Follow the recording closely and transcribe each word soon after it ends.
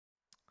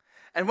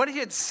And when he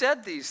had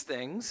said these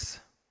things,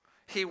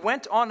 he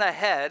went on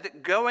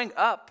ahead, going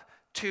up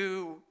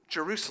to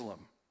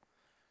Jerusalem.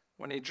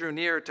 When he drew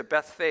near to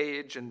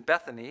Bethphage and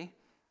Bethany,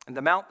 and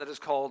the mount that is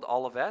called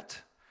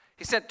Olivet,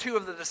 he sent two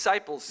of the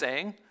disciples,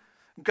 saying,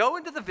 "Go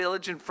into the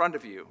village in front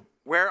of you,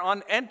 where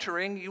on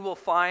entering you will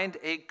find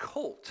a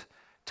colt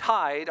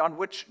tied on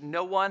which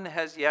no one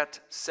has yet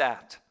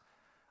sat.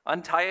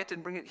 Untie it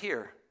and bring it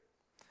here.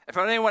 If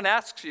anyone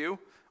asks you,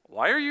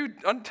 'Why are you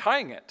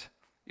untying it?'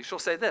 you shall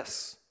say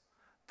this,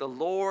 'The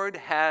Lord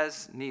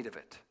has need of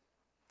it.'"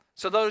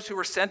 So those who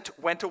were sent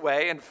went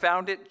away and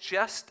found it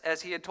just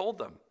as he had told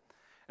them.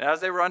 And as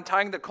they were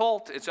untying the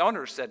colt, its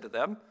owner said to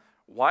them,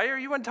 "Why are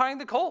you untying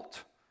the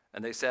colt?"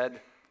 And they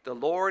said, "The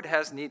Lord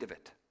has need of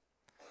it."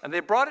 And they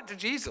brought it to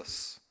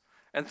Jesus.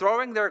 And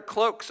throwing their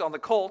cloaks on the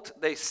colt,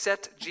 they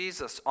set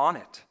Jesus on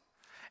it.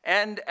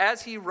 And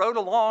as he rode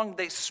along,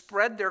 they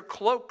spread their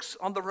cloaks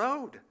on the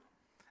road.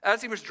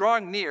 As he was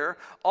drawing near,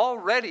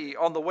 already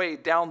on the way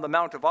down the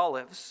Mount of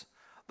Olives,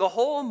 the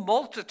whole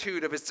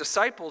multitude of his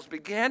disciples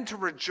began to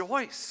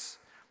rejoice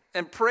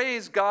and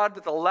praise God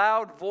with a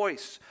loud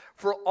voice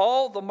for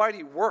all the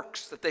mighty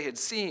works that they had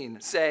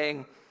seen,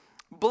 saying,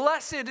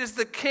 "Blessed is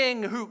the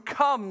King who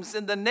comes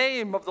in the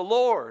name of the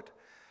Lord.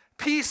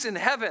 Peace in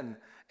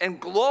heaven and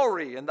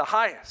glory in the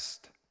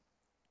highest."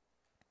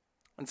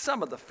 And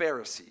some of the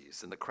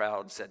Pharisees in the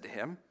crowd said to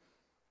him,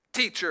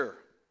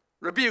 "Teacher,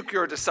 rebuke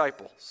your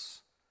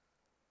disciples."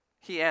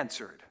 He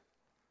answered,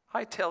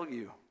 "I tell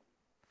you,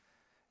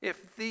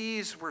 if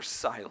these were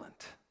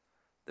silent,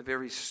 the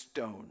very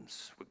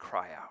stones would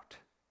cry out."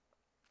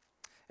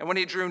 And when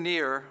he drew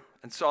near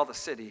and saw the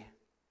city,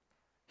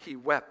 he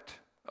wept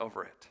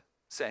over it,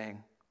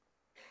 saying,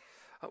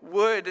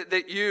 "Would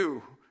that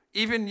you,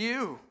 even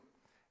you,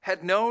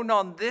 had known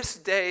on this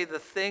day the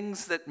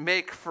things that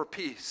make for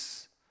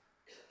peace,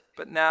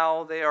 but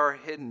now they are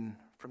hidden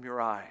from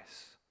your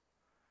eyes.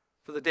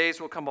 For the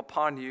days will come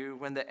upon you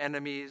when the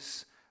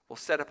enemies will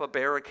set up a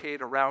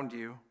barricade around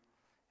you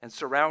and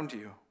surround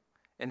you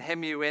and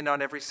hem you in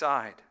on every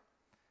side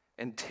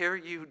and tear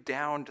you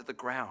down to the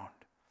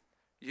ground,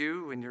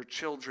 you and your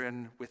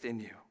children within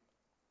you.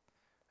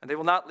 And they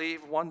will not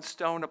leave one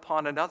stone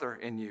upon another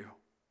in you,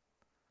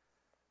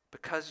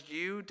 because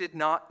you did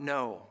not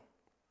know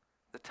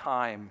the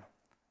time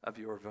of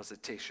your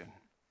visitation."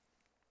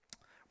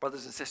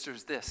 Brothers and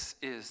sisters, this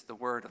is the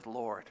word of the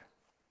Lord.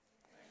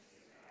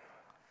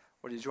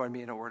 Would you join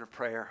me in a word of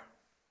prayer?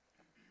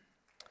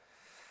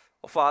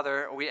 Well,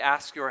 Father, we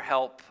ask your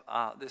help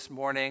this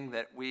morning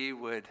that we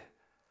would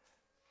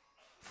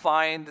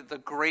find the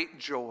great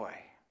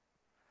joy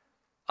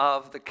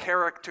of the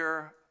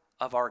character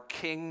of our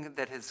King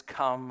that has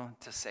come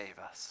to save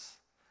us.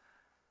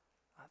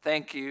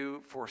 Thank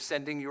you for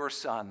sending your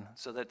Son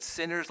so that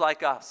sinners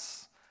like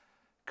us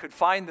could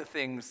find the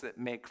things that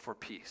make for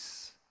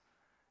peace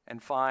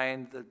and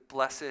find the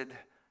blessed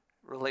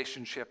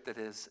relationship that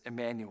is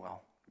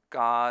Emmanuel,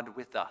 God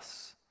with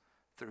us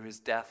through his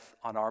death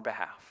on our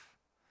behalf.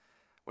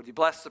 Would you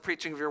bless the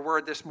preaching of your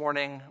word this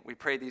morning? We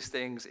pray these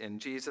things in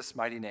Jesus'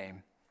 mighty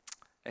name.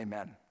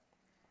 Amen.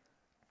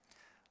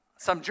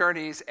 Some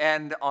journeys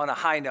end on a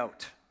high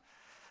note.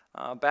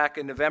 Back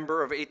in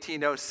November of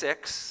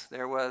 1806,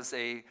 there was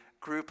a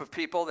group of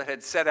people that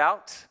had set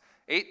out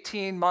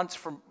 18 months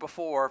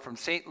before from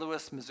St.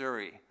 Louis,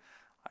 Missouri.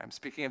 I'm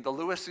speaking of the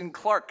Lewis and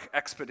Clark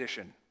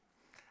expedition.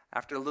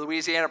 After the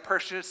Louisiana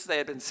Purchase, they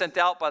had been sent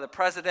out by the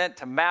president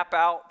to map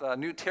out the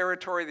new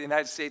territory the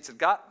United States had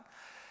gotten,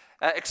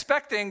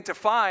 expecting to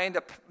find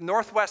a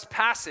northwest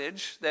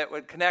passage that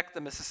would connect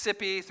the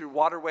Mississippi through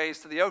waterways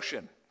to the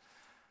ocean.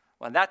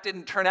 When that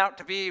didn't turn out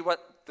to be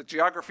what the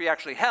geography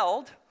actually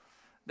held,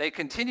 they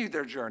continued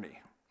their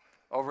journey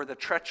over the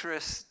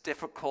treacherous,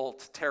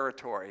 difficult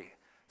territory,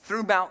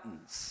 through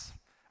mountains,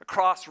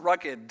 across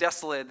rugged,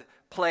 desolate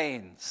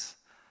plains,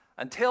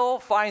 until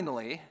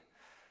finally,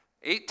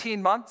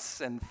 18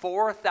 months and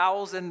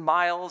 4,000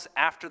 miles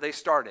after they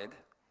started,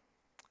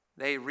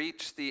 they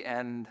reached the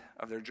end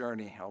of their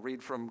journey. I'll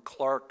read from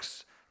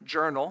Clark's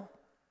journal.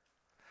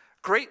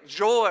 "Great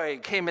joy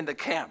came in the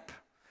camp.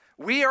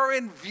 We are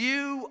in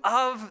view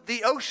of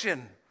the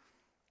ocean,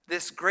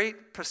 this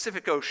great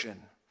Pacific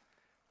Ocean,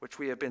 which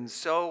we have been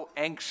so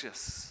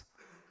anxious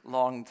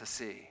long to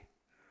see."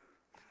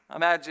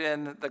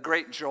 Imagine the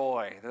great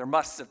joy there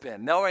must have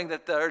been, knowing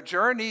that their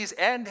journey's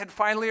end had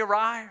finally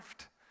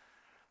arrived.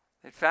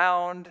 They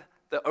found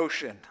the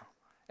ocean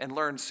and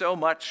learned so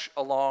much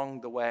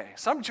along the way.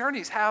 Some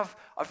journeys have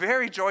a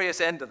very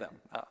joyous end to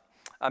them.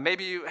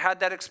 Maybe you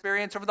had that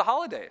experience over the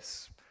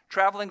holidays,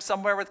 traveling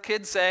somewhere with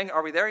kids saying,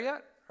 "Are we there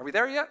yet? Are we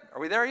there yet? Are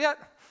we there yet?"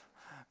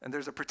 And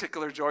there's a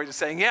particular joy to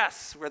saying,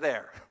 "Yes, we're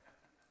there."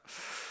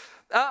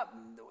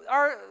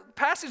 Our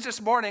passage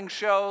this morning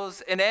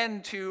shows an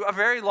end to a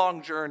very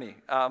long journey.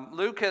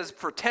 Luke has,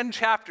 for 10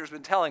 chapters,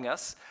 been telling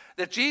us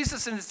that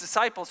Jesus and his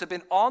disciples have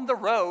been on the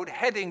road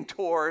heading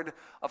toward,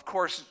 of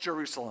course,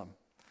 Jerusalem.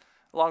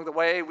 Along the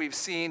way, we've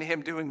seen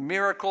him doing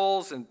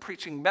miracles and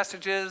preaching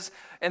messages,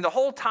 and the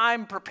whole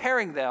time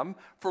preparing them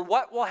for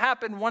what will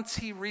happen once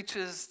he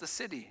reaches the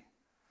city.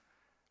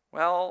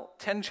 Well,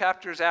 10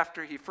 chapters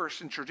after he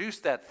first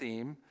introduced that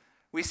theme,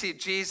 we see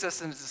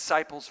Jesus and his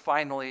disciples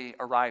finally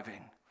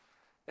arriving.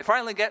 They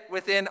finally get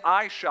within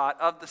eyeshot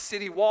of the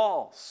city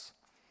walls.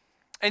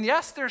 And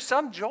yes, there's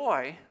some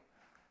joy,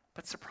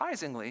 but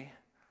surprisingly,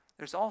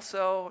 there's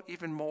also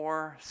even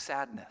more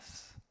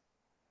sadness.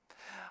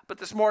 But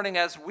this morning,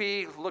 as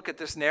we look at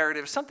this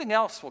narrative, something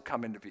else will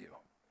come into view.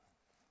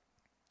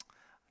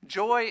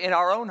 Joy in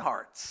our own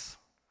hearts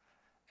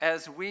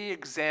as we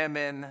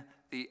examine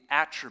the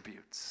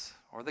attributes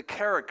or the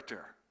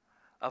character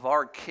of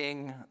our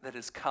King that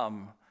has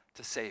come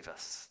to save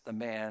us, the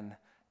man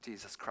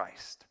Jesus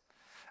Christ.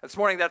 This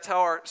morning, that's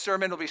how our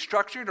sermon will be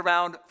structured,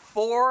 around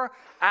 4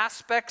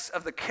 aspects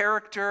of the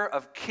character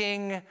of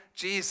King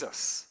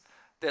Jesus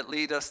that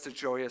lead us to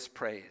joyous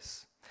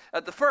praise.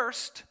 The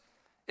first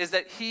is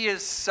that he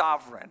is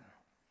sovereign.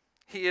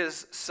 He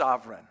is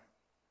sovereign.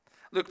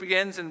 Luke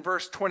begins in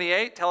verse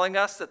 28 telling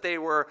us that they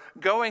were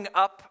going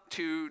up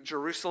to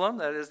Jerusalem.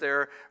 That is,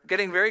 they're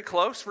getting very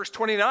close. Verse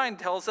 29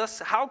 tells us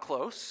how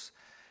close.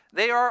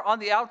 They are on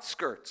the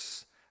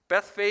outskirts,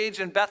 Bethphage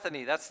and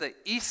Bethany. That's the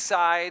east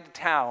side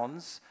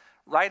towns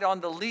right on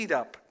the lead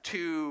up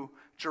to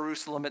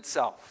Jerusalem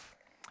itself.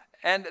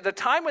 And the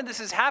time when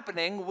this is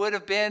happening would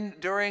have been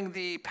during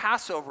the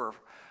Passover,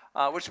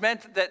 which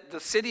meant that the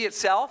city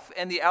itself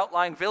and the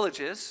outlying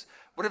villages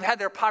would have had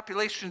their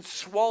population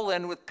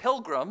swollen with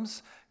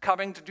pilgrims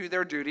coming to do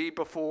their duty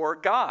before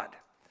God.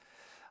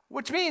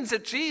 Which means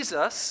that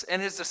Jesus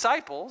and his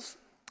disciples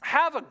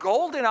have a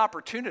golden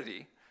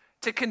opportunity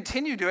to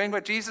continue doing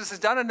what Jesus has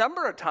done a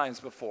number of times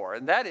before,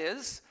 and that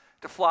is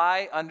to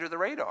fly under the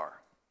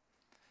radar.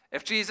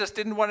 If Jesus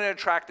didn't want to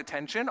attract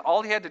attention,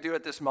 all he had to do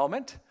at this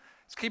moment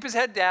is keep his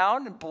head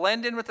down and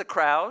blend in with the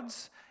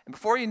crowds, and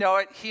before you know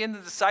it, he and the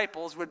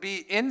disciples would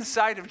be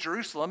inside of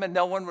Jerusalem and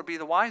no one would be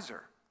the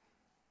wiser.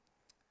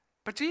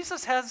 But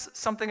Jesus has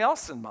something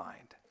else in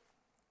mind,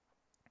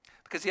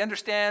 because he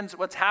understands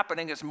what's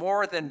happening is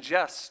more than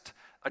just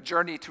a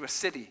journey to a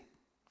city.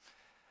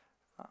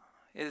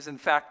 It is, in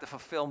fact, the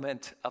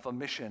fulfillment of a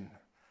mission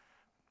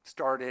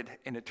started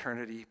in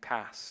eternity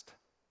past.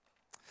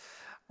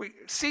 We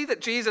see that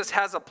Jesus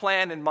has a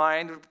plan in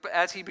mind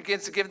as he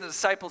begins to give the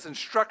disciples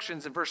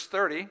instructions in verse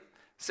 30,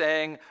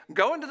 saying,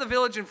 "Go into the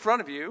village in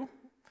front of you,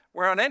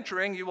 where on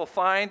entering you will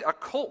find a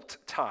colt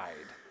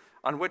tied,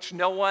 on which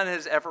no one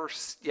has ever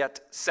yet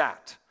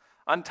sat.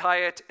 Untie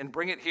it and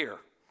bring it here.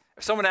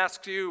 If someone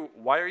asks you,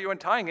 'Why are you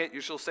untying it?'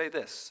 you shall say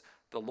this,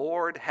 'The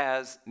Lord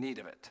has need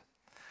of it.'"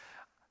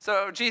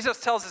 So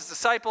Jesus tells his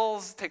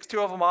disciples, takes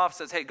 2 of them off,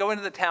 says, "Hey, go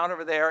into the town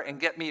over there and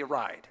get me a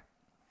ride."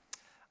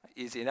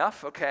 Easy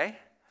enough, okay.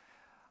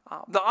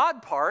 The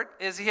odd part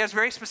is he has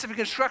very specific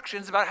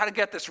instructions about how to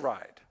get this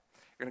ride.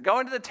 You're going to go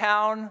into the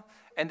town,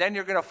 and then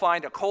you're going to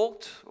find a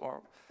colt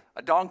or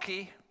a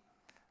donkey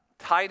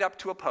tied up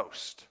to a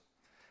post.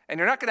 And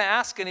you're not going to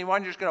ask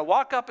anyone, you're just going to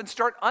walk up and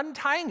start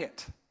untying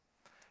it.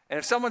 And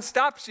if someone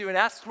stops you and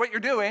asks what you're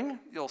doing,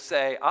 you'll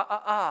say,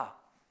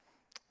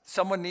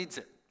 someone needs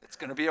it. It's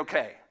going to be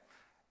okay.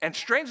 And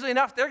strangely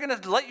enough, they're going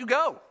to let you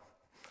go.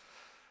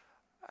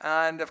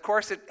 And of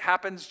course, it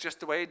happens just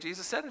the way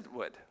Jesus said it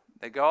would.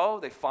 They go,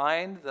 they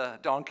find the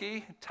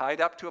donkey tied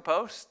up to a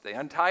post, they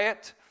untie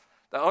it.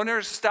 The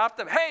owners stop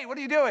them. "Hey, what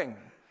are you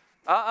doing?"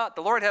 The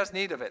Lord has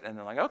need of it. And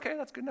they're like, "Okay,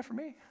 that's good enough for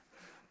me."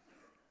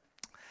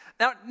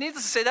 Now,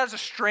 needless to say, that's a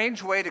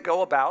strange way to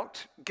go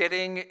about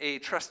getting a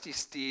trusty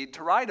steed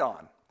to ride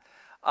on.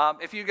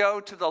 If you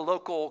go to the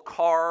local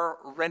car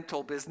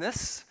rental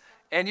business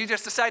and you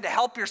just decide to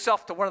help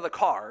yourself to one of the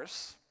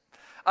cars,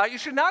 you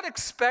should not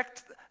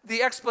expect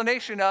the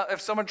explanation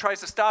if someone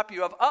tries to stop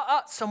you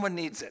of, someone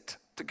needs it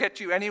to get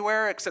you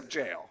anywhere except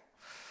jail.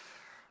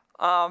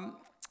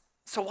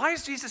 So why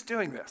is Jesus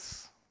doing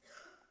this?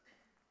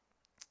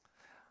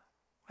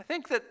 I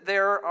think that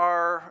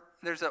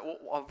there's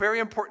a very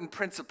important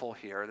principle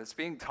here that's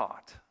being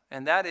taught,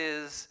 and that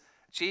is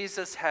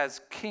Jesus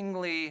has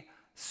kingly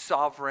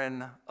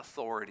sovereign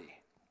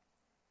authority.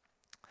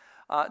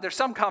 There's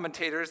some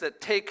commentators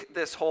that take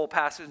this whole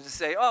passage and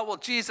say,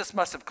 Jesus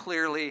must have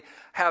clearly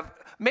have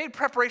made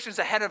preparations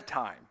ahead of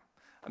time.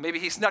 Maybe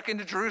he snuck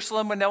into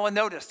Jerusalem when no one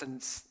noticed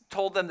and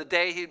told them the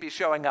day he'd be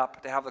showing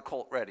up to have the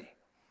colt ready.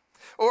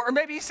 Or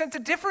maybe he sent a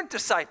different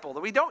disciple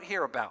that we don't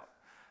hear about,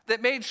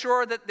 that made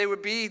sure that they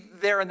would be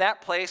there in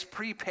that place,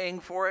 prepaying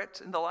for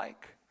it and the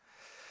like.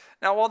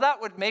 Now, while that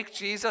would make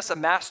Jesus a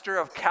master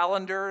of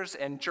calendars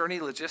and journey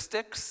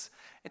logistics,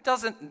 it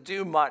doesn't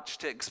do much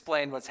to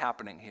explain what's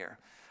happening here.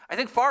 I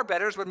think far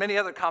better is what many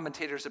other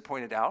commentators have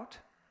pointed out,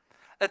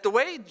 that the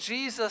way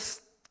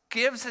Jesus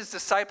gives his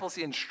disciples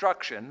the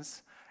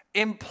instructions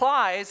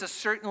implies a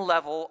certain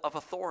level of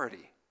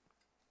authority.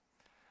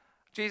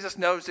 Jesus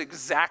knows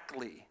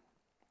exactly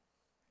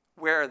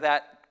where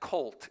that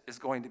colt is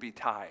going to be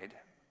tied,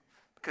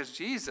 because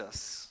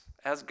Jesus,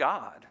 as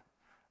God,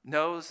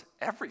 knows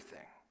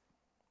everything.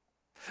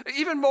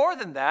 Even more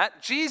than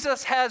that,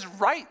 Jesus has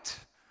right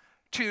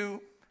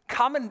to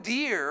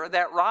commandeer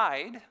that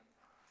ride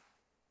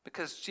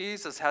Because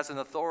Jesus has an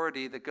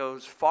authority that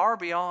goes far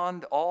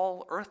beyond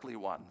all earthly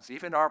ones,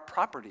 even our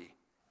property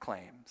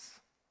claims.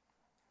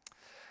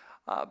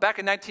 Back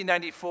in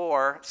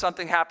 1994,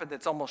 something happened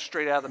that's almost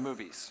straight out of the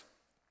movies.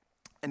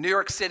 In New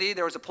York City,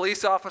 there was a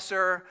police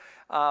officer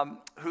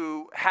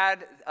who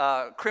had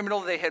a criminal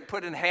they had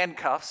put in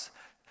handcuffs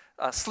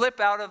slip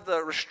out of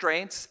the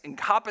restraints and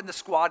hop in the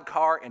squad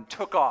car and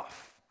took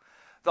off.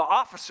 The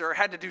officer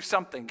had to do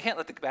something. Can't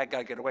let the bad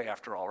guy get away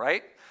after all,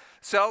 right?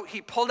 So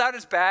he pulled out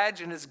his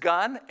badge and his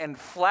gun and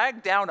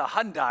flagged down a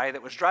Hyundai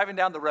that was driving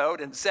down the road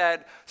and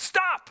said,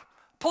 "Stop!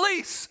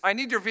 Police, I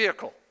need your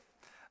vehicle."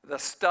 The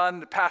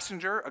stunned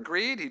passenger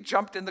agreed. He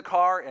jumped in the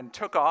car and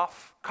took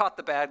off, caught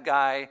the bad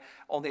guy,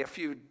 only a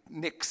few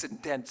nicks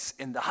and dents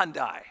in the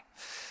Hyundai.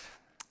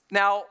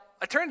 Now,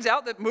 it turns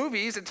out that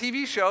movies and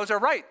TV shows are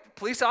right.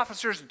 Police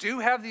officers do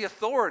have the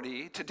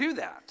authority to do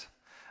that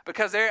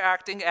because they're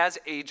acting as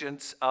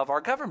agents of our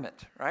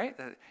government, right?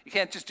 You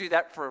can't just do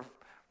that for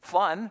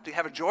fun, to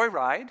have a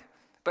joyride,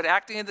 but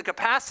acting in the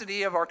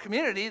capacity of our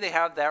community, they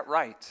have that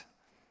right.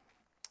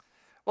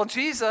 Well,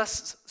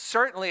 Jesus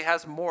certainly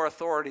has more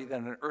authority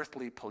than an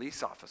earthly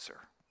police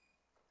officer.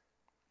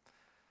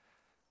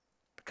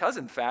 Because,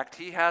 in fact,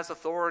 he has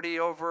authority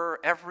over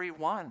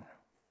everyone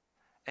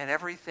and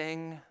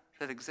everything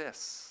that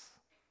exists.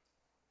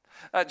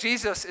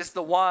 Jesus is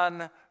the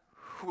one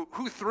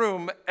who through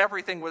whom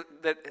everything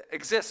that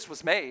exists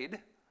was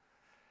made.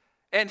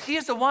 And he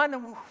is the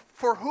one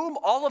for whom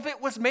all of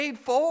it was made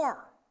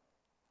for.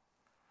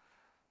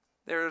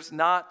 There's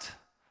not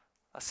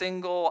a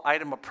single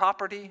item of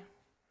property,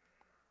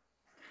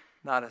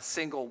 not a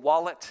single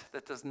wallet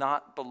that does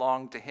not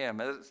belong to him.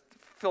 As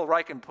Phil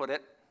Ryken put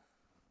it,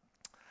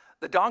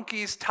 the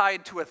donkeys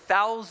tied to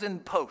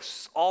 1,000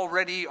 posts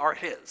already are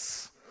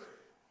his.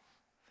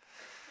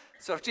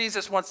 So if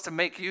Jesus wants to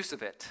make use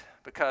of it,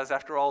 because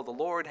after all, the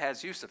Lord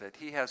has use of it,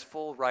 he has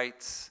full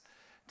rights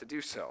to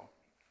do so.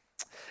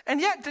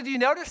 And yet, did you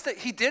notice that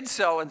he did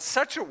so in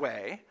such a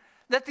way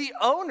that the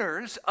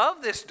owners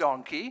of this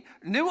donkey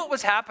knew what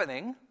was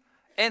happening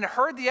and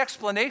heard the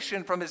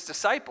explanation from his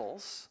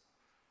disciples?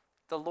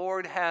 The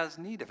Lord has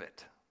need of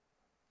it.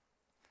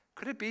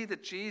 Could it be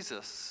that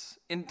Jesus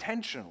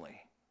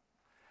intentionally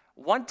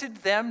wanted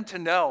them to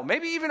know,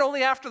 maybe even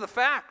only after the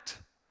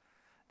fact,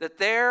 that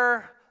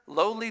their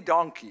lowly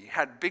donkey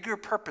had bigger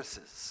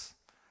purposes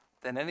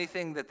than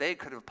anything that they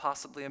could have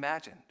possibly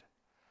imagined?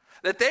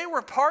 That they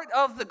were part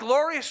of the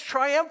glorious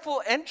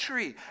triumphal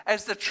entry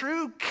as the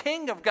true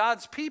king of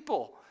God's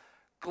people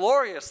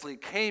gloriously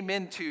came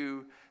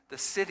into the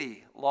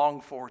city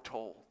long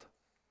foretold.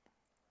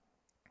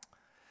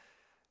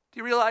 Do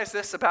you realize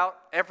this about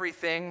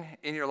everything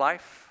in your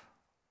life?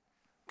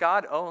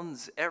 God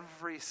owns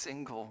every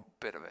single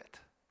bit of it.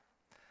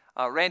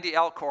 Randy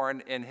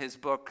Alcorn, in his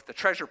book, The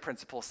Treasure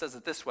Principle, says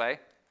it this way: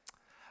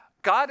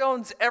 God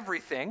owns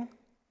everything.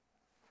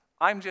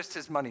 I'm just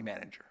his money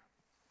manager.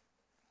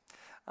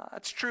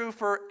 It's true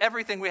for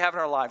everything we have in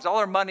our lives, all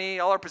our money,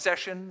 all our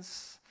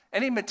possessions,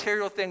 any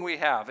material thing we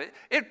have.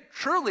 It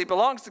truly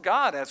belongs to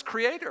God as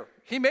creator.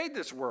 He made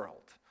this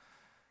world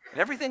and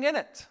everything in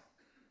it.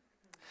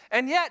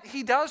 And yet,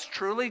 he does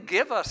truly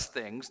give us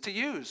things to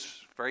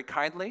use very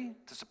kindly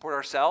to support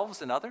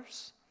ourselves and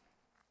others.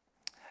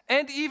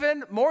 And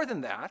even more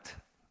than that,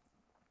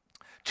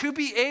 to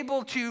be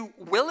able to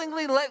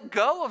willingly let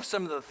go of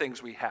some of the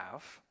things we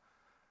have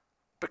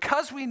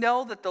because we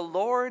know that the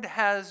Lord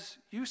has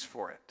use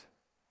for it.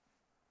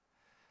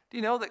 Do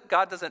you know that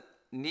God doesn't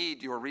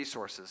need your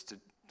resources to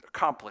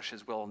accomplish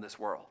his will in this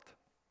world?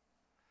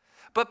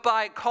 But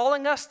by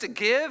calling us to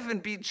give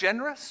and be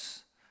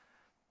generous,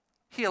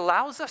 he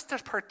allows us to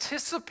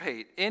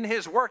participate in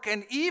his work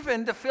and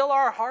even to fill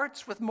our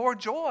hearts with more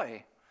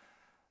joy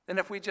than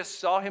if we just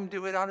saw him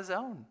do it on his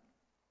own.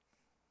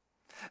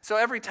 So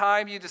every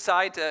time you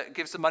decide to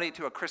give some money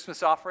to a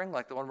Christmas offering,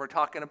 like the one we're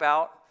talking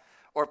about,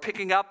 or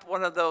picking up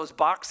one of those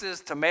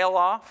boxes to mail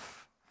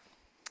off,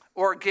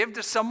 or give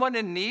to someone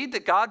in need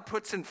that God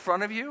puts in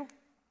front of you,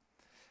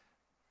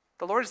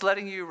 the Lord is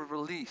letting you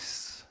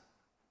release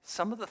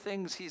some of the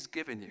things he's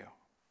given you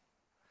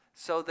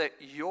so that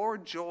your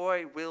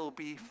joy will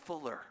be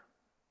fuller,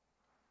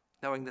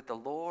 knowing that the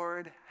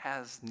Lord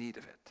has need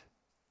of it.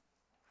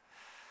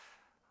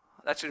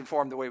 That should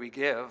inform the way we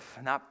give,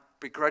 not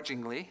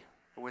begrudgingly,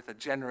 but with a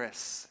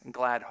generous and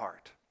glad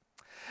heart.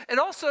 It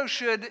also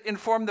should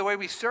inform the way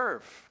we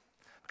serve,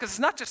 because it's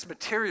not just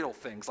material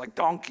things like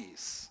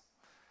donkeys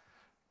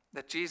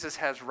that Jesus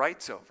has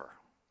rights over.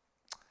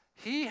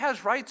 He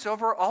has rights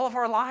over all of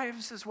our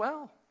lives as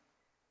well,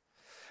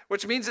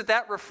 which means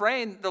that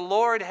refrain, the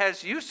Lord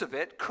has use of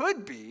it,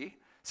 could be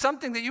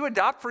something that you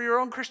adopt for your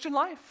own Christian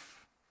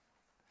life.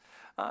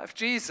 If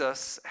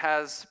Jesus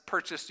has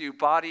purchased you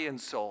body and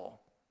soul,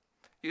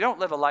 you don't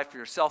live a life for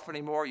yourself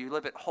anymore, you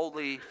live it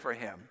wholly for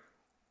him.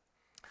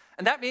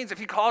 And that means if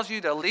he calls you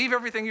to leave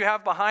everything you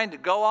have behind to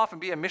go off and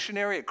be a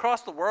missionary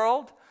across the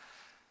world,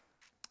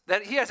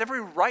 that he has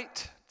every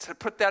right to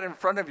put that in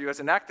front of you as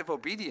an act of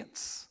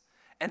obedience,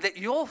 and that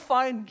you'll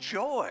find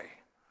joy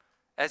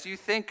as you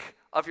think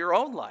of your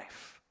own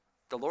life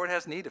the Lord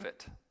has need of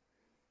it.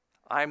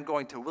 I'm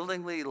going to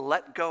willingly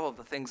let go of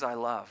the things I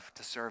love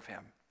to serve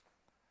him.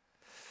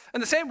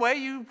 In the same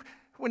way,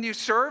 when you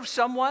serve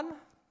someone,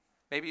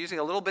 maybe using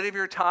a little bit of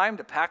your time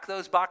to pack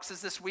those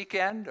boxes this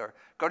weekend, or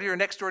go to your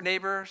next door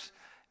neighbors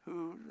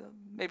who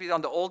maybe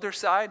on the older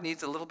side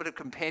needs a little bit of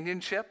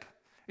companionship.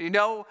 You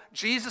know,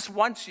 Jesus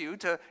wants you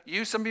to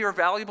use some of your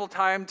valuable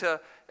time to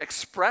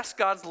express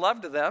God's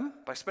love to them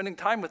by spending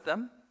time with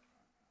them.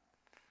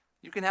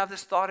 You can have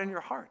this thought in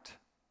your heart.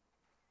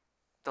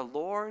 The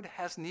Lord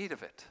has need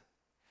of it,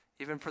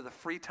 even for the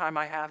free time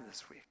I have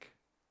this week.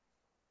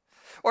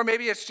 Or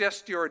maybe it's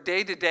just your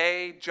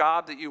day-to-day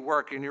job that you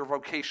work in your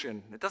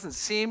vocation. It doesn't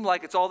seem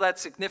like it's all that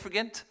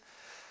significant.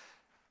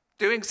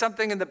 Doing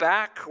something in the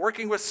back,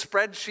 working with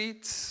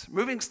spreadsheets,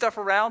 moving stuff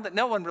around that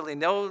no one really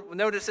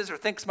notices or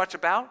thinks much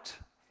about.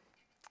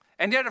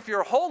 And yet if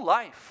your whole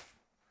life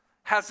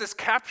has this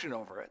caption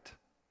over it,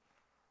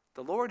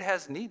 the Lord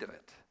has need of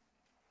it,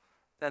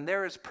 then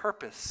there is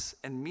purpose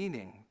and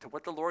meaning to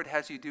what the Lord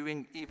has you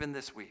doing even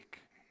this week.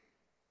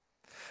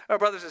 Oh,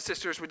 brothers and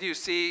sisters, would you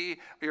see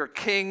your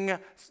King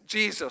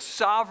Jesus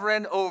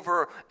sovereign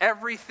over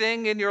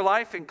everything in your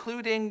life,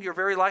 including your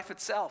very life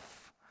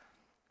itself,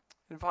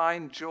 and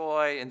find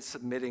joy in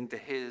submitting to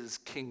his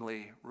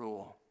kingly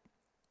rule?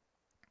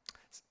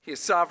 He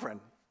is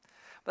sovereign.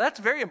 But that's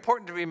very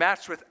important to be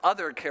matched with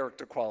other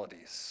character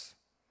qualities.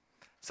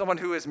 Someone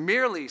who is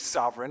merely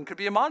sovereign could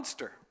be a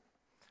monster,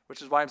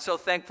 which is why I'm so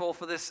thankful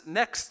for this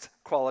next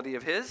quality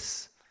of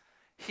his.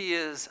 He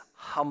is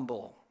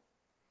humble.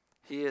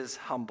 He is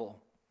humble.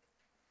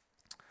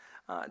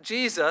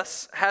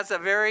 Jesus has a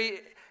very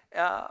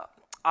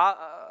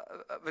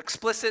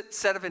explicit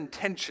set of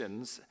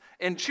intentions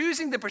in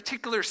choosing the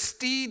particular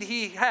steed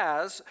he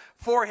has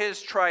for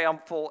his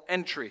triumphal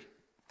entry.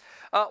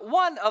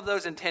 One of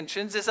those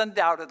intentions is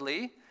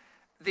undoubtedly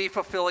the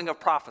fulfilling of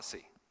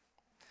prophecy.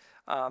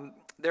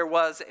 There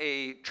was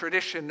a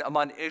tradition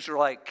among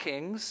Israelite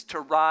kings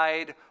to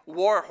ride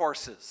war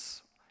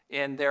horses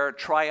in their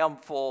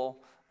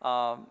triumphal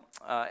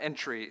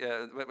entry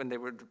when they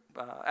would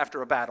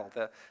after a battle.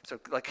 So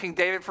like King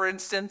David, for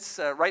instance,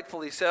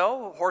 rightfully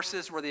so,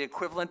 horses were the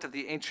equivalent of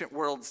the ancient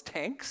world's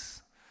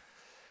tanks.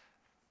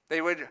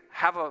 They would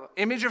have an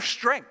image of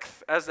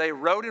strength as they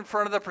rode in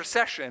front of the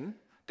procession,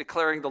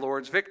 declaring the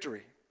Lord's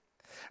victory.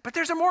 But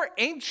there's a more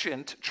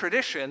ancient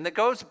tradition that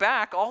goes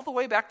back all the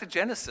way back to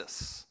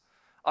Genesis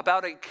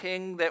about a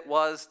king that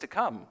was to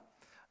come.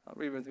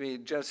 Read with me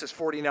Genesis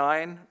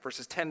 49,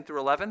 verses 10 through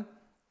 11.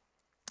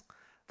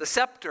 The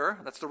scepter,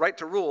 that's the right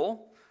to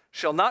rule,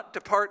 shall not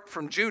depart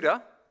from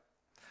Judah,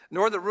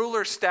 nor the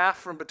ruler's staff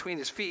from between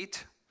his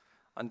feet,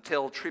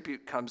 until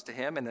tribute comes to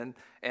him,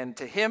 and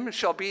to him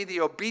shall be the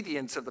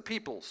obedience of the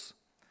peoples.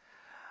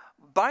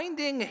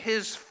 Binding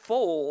his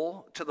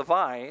foal to the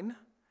vine,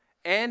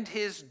 and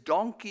his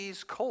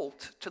donkey's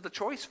colt to the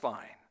choice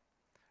vine,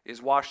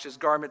 is washed his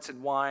garments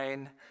in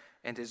wine,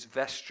 and his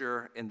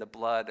vesture in the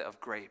blood of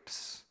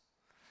grapes.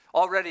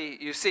 Already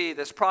you see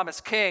this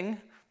promised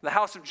king, the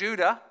house of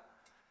Judah,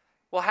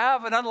 will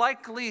have an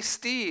unlikely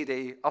steed,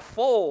 a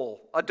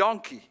foal, a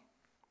donkey.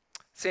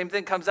 Same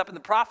thing comes up in the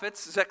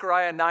prophets,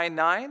 Zechariah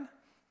 9:9.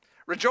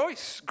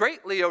 Rejoice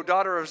greatly, O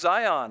daughter of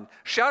Zion.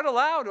 Shout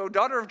aloud, O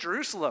daughter of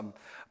Jerusalem.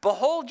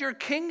 Behold, your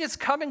king is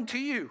coming to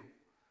you.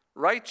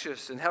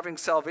 Righteous and having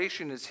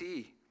salvation is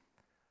he.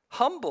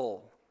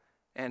 Humble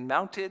and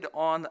mounted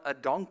on a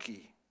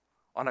donkey,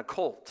 on a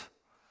colt,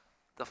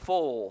 the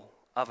foal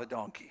of a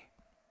donkey.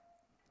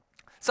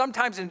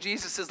 Sometimes in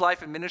Jesus'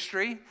 life and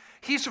ministry,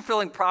 he's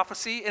fulfilling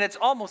prophecy, and it's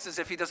almost as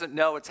if he doesn't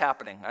know it's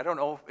happening. I don't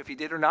know if he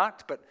did or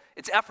not, but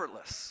it's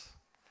effortless.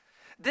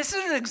 This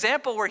is an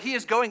example where he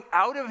is going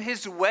out of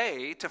his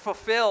way to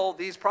fulfill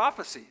these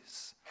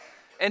prophecies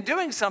and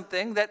doing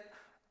something that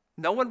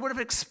no one would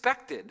have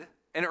expected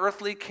an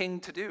earthly king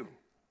to do,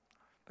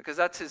 because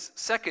that's his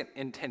second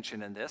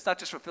intention in this, not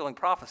just fulfilling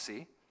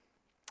prophecy,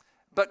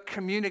 but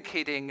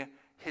communicating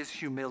his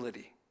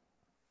humility.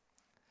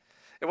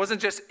 It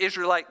wasn't just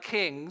Israelite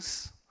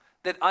kings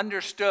that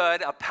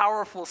understood a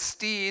powerful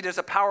steed as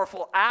a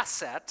powerful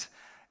asset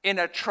in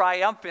a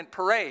triumphant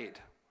parade.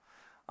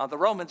 The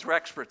Romans were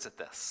experts at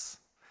this.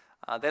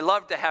 They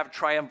loved to have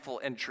triumphal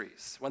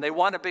entries. When they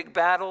won a big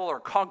battle or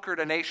conquered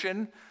a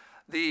nation,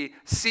 the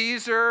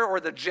Caesar or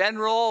the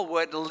general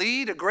would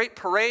lead a great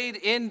parade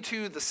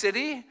into the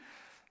city.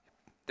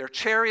 Their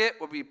chariot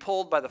would be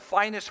pulled by the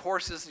finest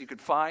horses you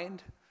could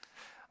find.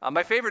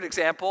 My favorite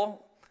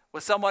example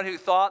was someone who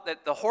thought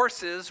that the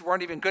horses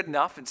weren't even good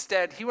enough.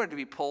 Instead, he wanted to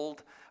be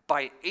pulled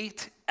by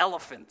 8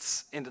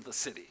 elephants into the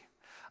city.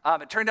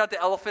 It turned out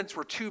the elephants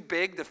were too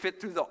big to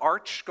fit through the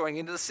arch going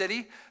into the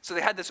city, so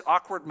they had this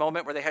awkward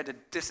moment where they had to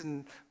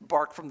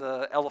disembark from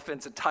the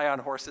elephants and tie on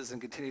horses and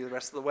continue the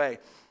rest of the way.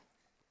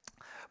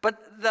 But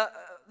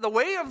the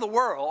way of the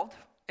world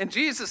in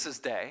Jesus'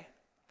 day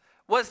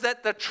was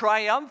that the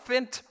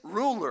triumphant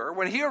ruler,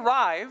 when he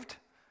arrived,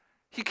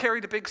 he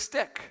carried a big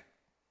stick.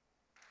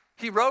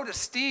 He rode a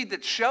steed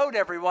that showed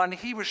everyone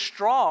he was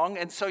strong,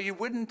 and so you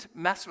wouldn't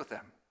mess with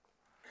him.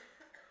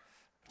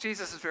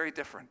 Jesus is very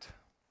different.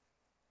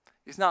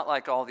 He's not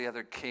like all the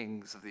other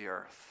kings of the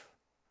earth.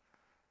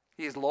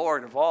 He is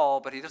Lord of all,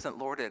 but he doesn't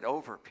lord it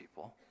over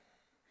people,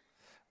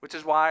 which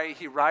is why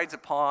he rides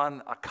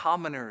upon a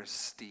commoner's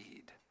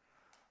steed,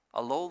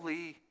 a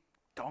lowly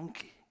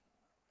donkey,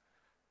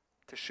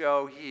 to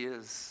show he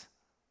is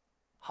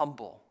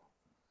humble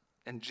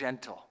and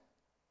gentle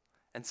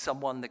and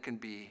someone that can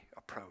be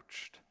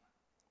approached.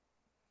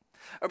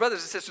 Our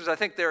brothers and sisters, I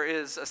think there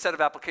is a set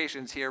of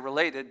applications here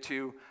related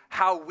to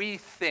how we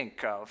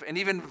think of and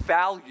even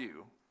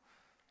value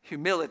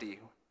humility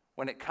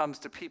when it comes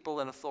to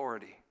people in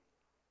authority.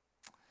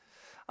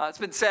 It's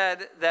been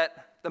said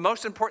that the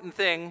most important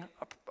thing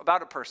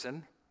about a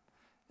person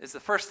is the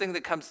first thing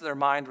that comes to their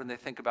mind when they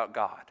think about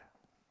God.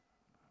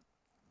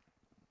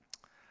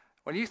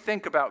 When you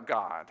think about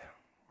God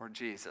or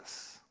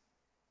Jesus,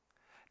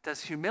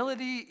 does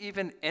humility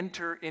even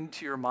enter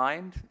into your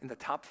mind in the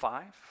top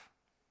 5?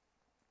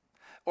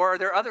 Or are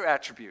there other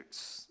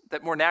attributes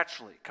that more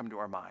naturally come to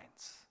our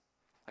minds,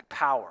 like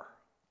power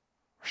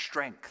or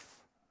strength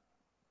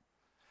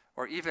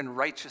or even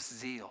righteous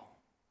zeal?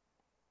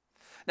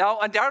 Now,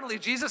 undoubtedly,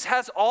 Jesus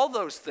has all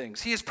those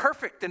things. He is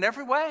perfect in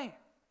every way.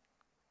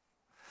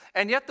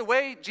 And yet the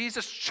way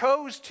Jesus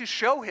chose to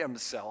show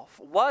himself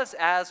was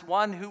as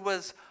one who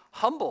was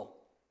humble,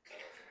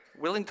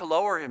 willing to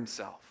lower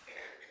himself.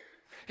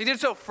 He did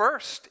so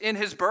first in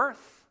his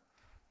birth,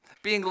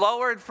 being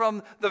lowered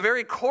from the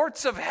very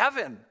courts of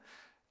heaven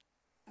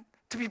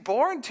to be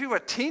born to a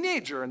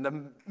teenager in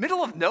the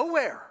middle of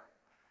nowhere,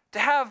 to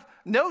have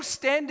no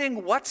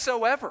standing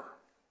whatsoever.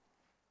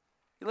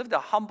 He lived a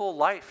humble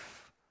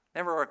life,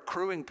 never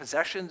accruing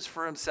possessions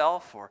for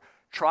himself or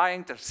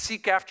trying to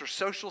seek after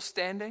social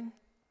standing.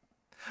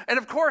 And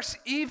of course,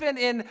 even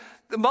in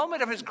the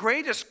moment of his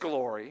greatest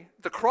glory,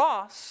 the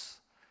cross,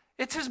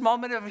 it's his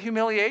moment of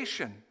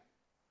humiliation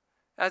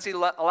as he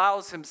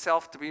allows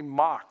himself to be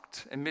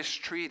mocked and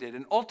mistreated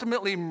and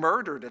ultimately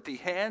murdered at the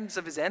hands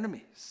of his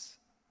enemies.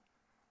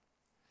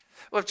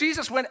 Well, if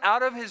Jesus went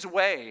out of his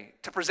way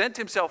to present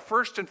himself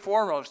first and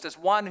foremost as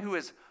one who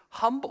is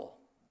humble,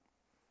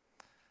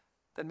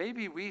 then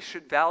maybe we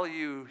should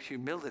value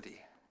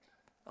humility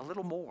a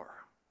little more,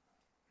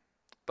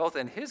 both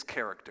in his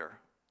character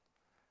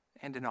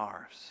and in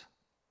ours.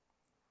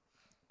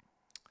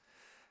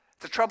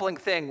 It's a troubling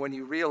thing when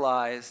you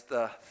realize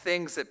the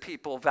things that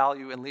people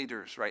value in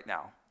leaders right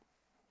now.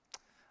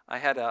 I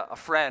had a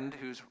friend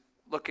who's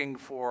looking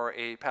for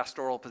a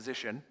pastoral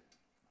position,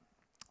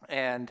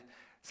 and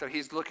so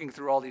he's looking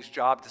through all these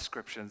job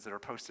descriptions that are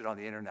posted on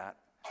the internet.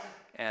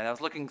 And I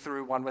was looking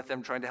through one with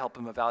him, trying to help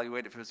him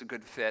evaluate if it was a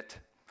good fit.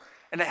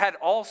 And it had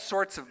all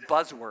sorts of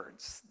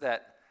buzzwords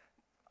that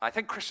I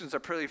think Christians are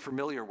pretty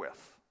familiar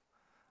with,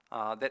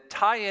 that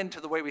tie into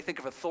the way we think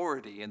of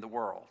authority in the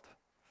world.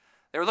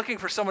 They were looking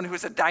for someone who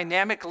is a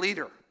dynamic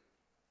leader,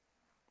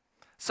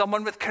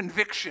 someone with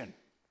conviction,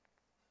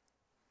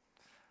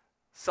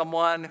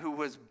 someone who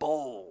was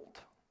bold.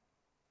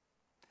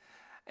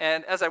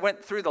 And as I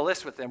went through the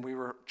list with them, we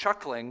were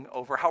chuckling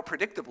over how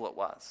predictable it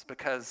was,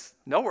 because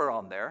nowhere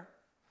on there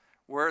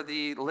were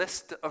the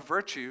list of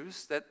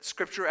virtues that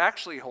Scripture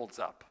actually holds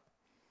up.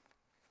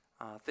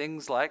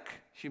 Things like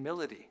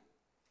humility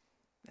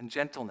and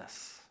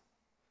gentleness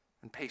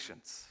and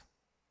patience.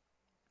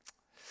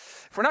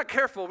 If we're not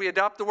careful, we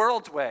adopt the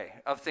world's way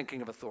of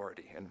thinking of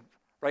authority. And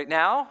right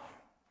now,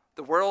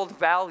 the world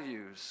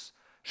values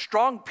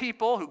strong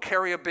people who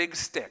carry a big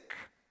stick,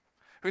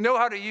 who know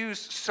how to use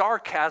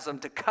sarcasm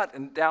to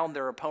cut down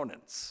their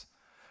opponents,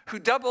 who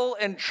double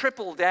and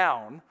triple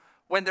down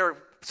when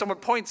someone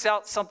points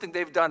out something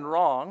they've done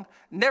wrong,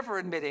 never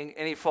admitting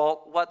any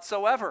fault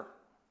whatsoever,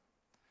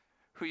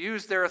 who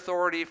use their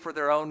authority for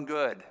their own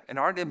good and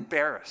aren't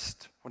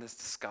embarrassed when it's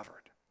discovered.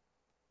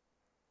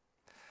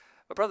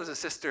 But brothers and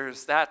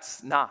sisters,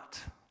 that's not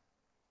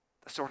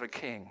the sort of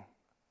king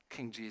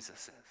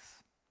Jesus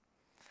is.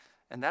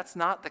 And that's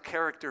not the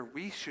character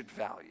we should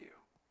value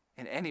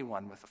in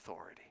anyone with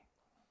authority.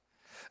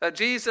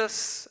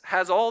 Jesus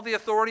has all the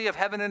authority of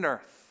heaven and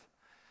earth,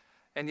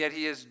 and yet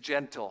he is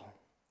gentle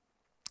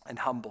and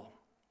humble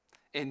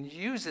and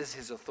uses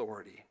his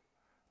authority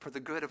for the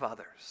good of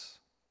others.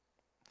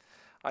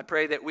 I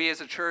pray that we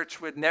as a church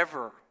would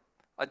never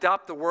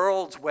adopt the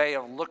world's way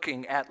of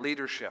looking at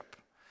leadership.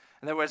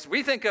 In other words,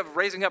 we think of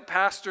raising up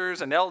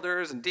pastors and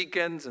elders and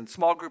deacons and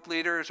small group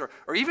leaders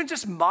or even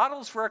just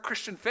models for our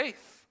Christian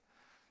faith,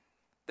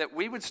 that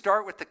we would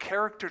start with the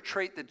character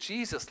trait that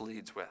Jesus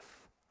leads with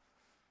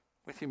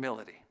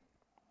humility.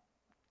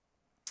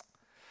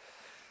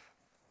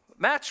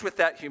 Matched with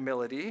that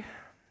humility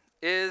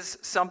is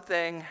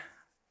something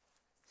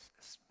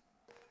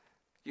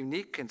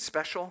unique and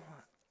special,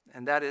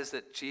 and that is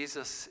that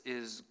Jesus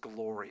is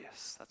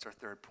glorious. That's our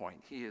third point.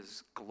 He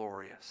is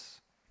glorious.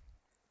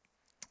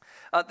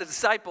 The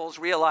disciples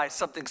realize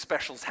something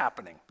special is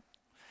happening.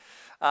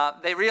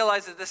 They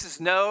realize that this is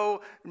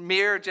no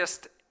mere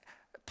just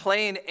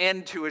plain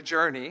end to a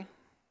journey,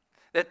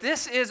 that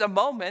this is a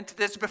moment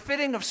that's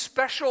befitting of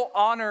special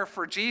honor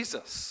for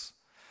Jesus,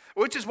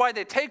 which is why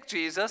they take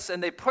Jesus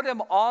and they put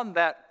him on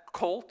that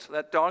colt,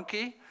 that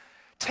donkey,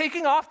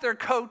 taking off their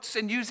coats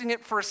and using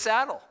it for a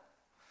saddle.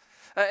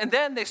 And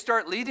then they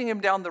start leading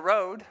him down the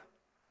road,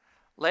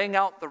 laying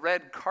out the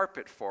red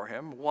carpet for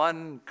him,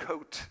 one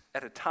coat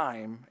at a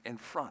time in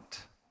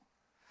front.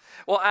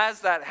 Well,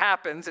 as that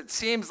happens, it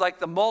seems like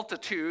the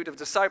multitude of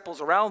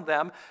disciples around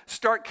them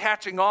start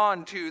catching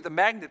on to the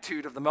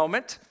magnitude of the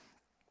moment.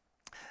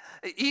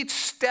 Each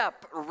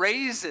step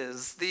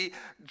raises the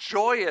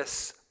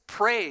joyous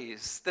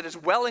praise that is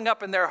welling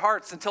up in their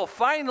hearts until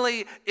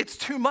finally it's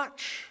too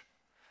much.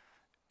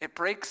 It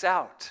breaks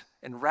out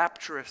in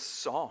rapturous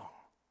song.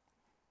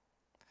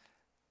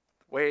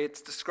 The way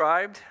it's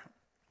described,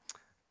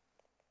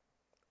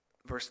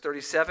 verse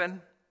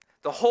 37,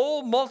 the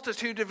whole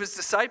multitude of his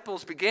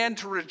disciples began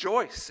to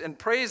rejoice and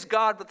praise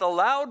God with a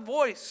loud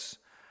voice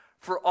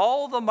for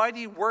all the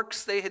mighty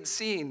works they had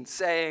seen,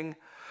 saying,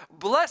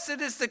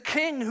 "Blessed is the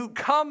King who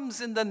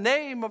comes in the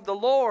name of the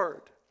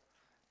Lord.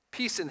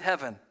 Peace in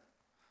heaven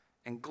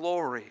and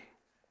glory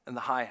in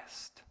the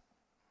highest."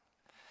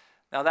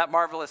 Now that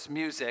marvelous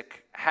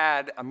music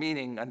had a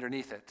meaning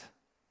underneath it.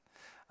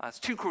 It's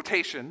two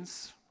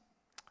quotations.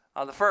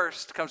 The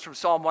first comes from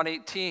Psalm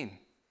 118.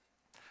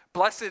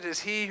 Blessed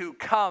is he who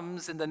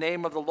comes in the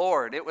name of the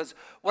Lord. It was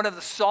one of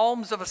the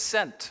Psalms of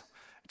Ascent.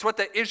 It's what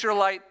the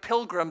Israelite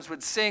pilgrims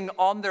would sing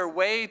on their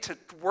way to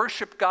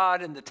worship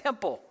God in the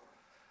temple.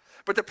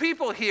 But the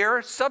people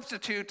here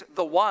substitute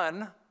the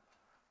one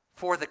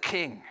for the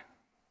king.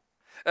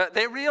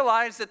 They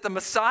realize that the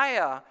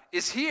Messiah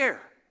is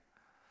here.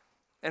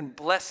 And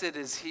blessed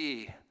is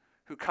he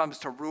who comes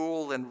to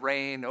rule and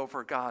reign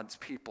over God's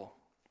people.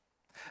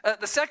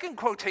 The second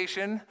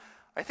quotation,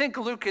 I think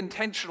Luke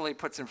intentionally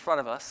puts in front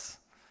of us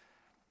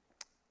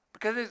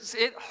because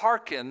it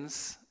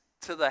hearkens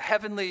to the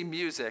heavenly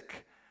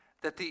music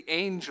that the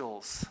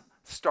angels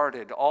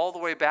started all the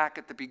way back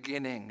at the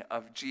beginning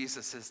of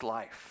Jesus'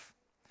 life.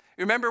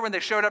 You remember when they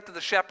showed up to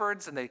the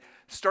shepherds and they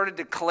started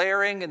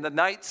declaring in the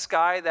night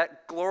sky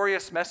that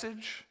glorious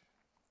message?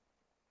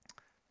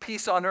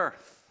 Peace on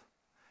earth,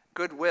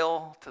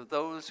 goodwill to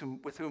those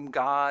with whom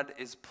God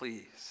is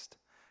pleased,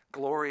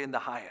 glory in the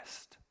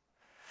highest.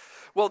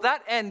 Well,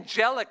 that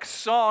angelic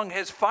song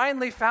has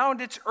finally found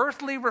its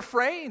earthly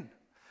refrain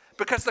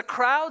because the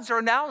crowds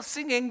are now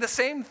singing the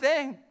same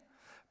thing.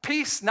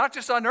 Peace, not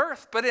just on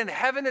earth, but in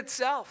heaven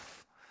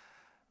itself.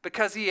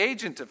 Because the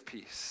agent of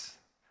peace,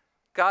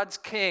 God's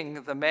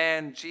King, the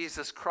man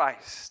Jesus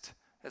Christ,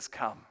 has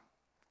come.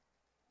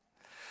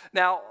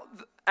 Now,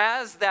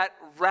 as that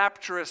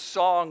rapturous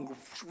song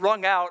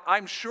rung out,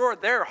 I'm sure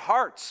their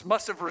hearts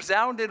must have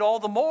resounded all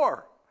the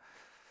more.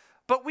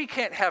 But we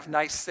can't have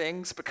nice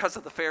things because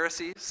of the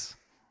Pharisees.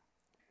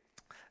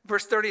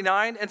 Verse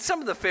 39, and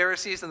some of the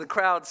Pharisees in the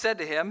crowd said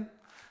to him,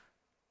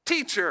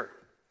 "Teacher,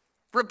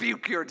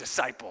 rebuke your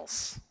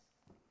disciples."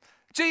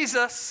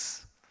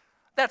 Jesus,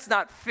 that's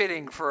not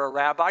fitting for a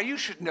rabbi. You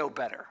should know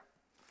better.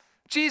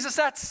 Jesus,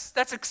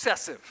 that's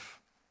excessive.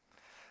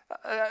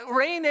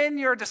 Rein in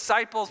your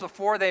disciples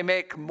before they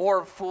make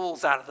more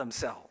fools out of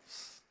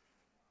themselves.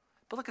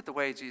 But look at the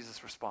way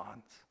Jesus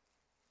responds.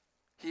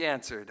 He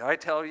answered, "I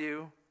tell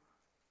you,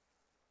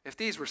 if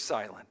these were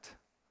silent,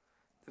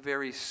 the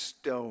very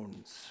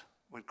stones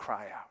would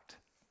cry out."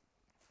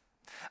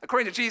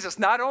 According to Jesus,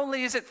 not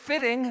only is it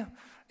fitting,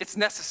 it's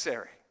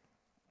necessary.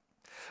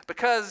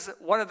 Because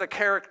one of the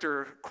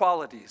character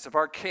qualities of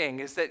our King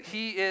is that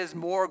he is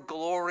more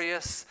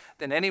glorious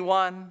than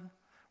anyone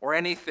or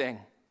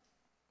anything.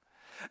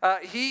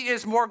 He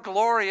is more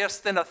glorious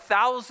than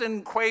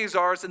 1,000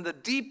 quasars in the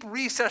deep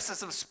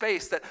recesses of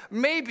space that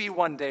maybe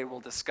one day we'll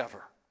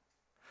discover.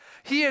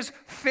 He is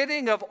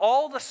fitting of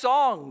all the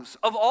songs,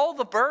 of all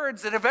the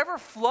birds that have ever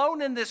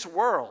flown in this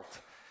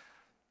world.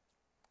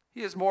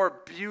 He is more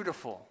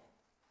beautiful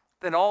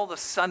than all the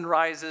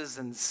sunrises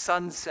and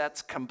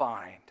sunsets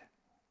combined.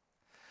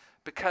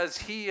 Because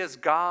he is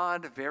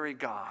God, very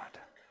God,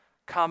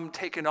 come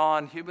taken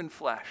on human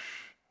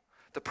flesh,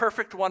 the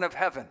perfect one of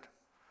heaven,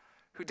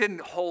 who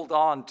didn't hold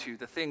on to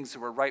the things that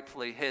were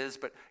rightfully his,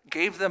 but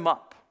gave them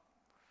up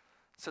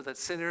so that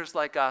sinners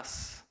like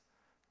us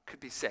could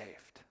be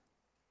saved.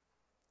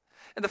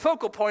 And the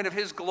focal point of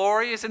his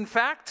glory is, in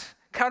fact,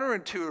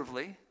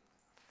 counterintuitively,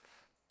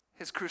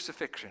 his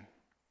crucifixion.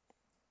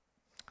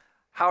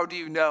 How do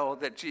you know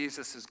that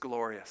Jesus is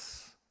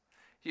glorious?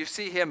 You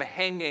see him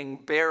hanging,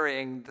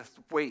 bearing the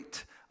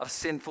weight of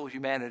sinful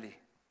humanity.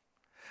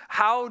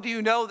 How do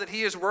you know that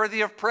he is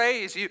worthy of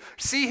praise? You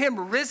see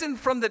him risen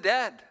from the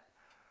dead,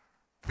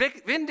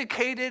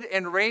 vindicated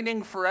and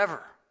reigning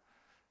forever,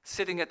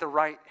 sitting at the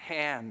right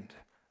hand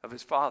of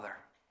his Father.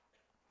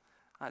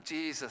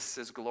 Jesus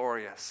is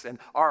glorious, and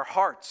our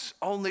hearts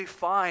only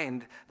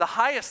find the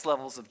highest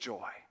levels of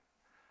joy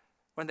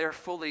when they're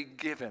fully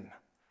given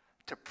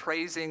to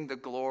praising the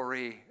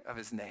glory of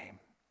his name.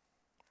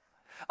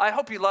 I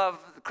hope you love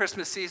the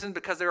Christmas season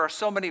because there are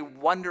so many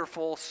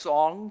wonderful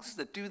songs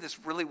that do this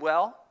really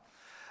well.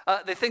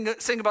 They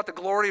sing about the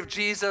glory of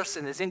Jesus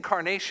and his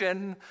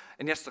incarnation,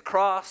 and yes, the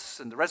cross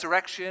and the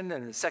resurrection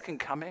and his second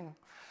coming.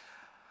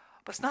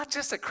 But it's not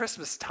just at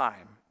Christmas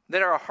time.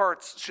 that our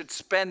hearts should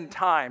spend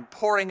time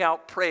pouring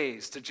out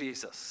praise to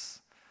Jesus,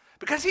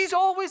 because he's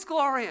always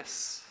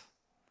glorious.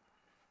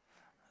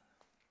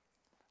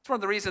 It's one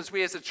of the reasons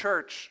we as a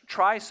church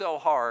try so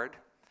hard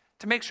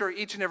to make sure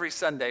each and every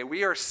Sunday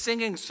we are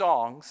singing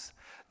songs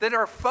that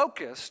are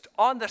focused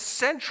on the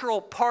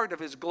central part of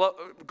his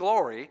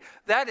glory,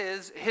 that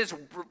is his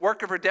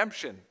work of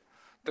redemption,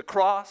 the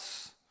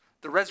cross,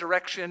 the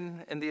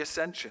resurrection, and the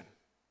ascension.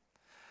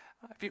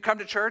 If you come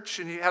to church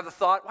and you have the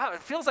thought, wow,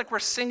 it feels like we're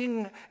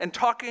singing and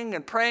talking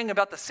and praying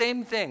about the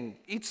same thing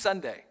each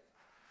Sunday.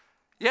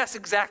 Yes,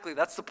 exactly,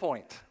 that's the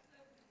point.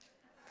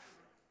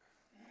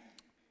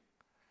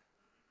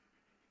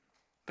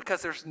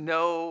 Because there's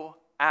no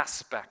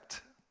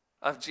aspect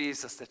of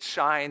Jesus that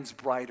shines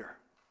brighter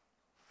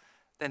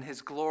than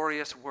his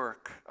glorious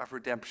work of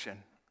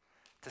redemption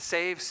to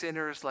save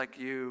sinners like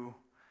you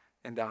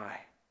and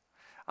I.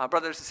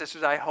 Brothers and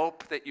sisters, I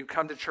hope that you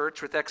come to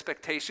church with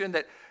expectation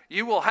that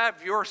you will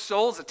have your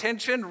soul's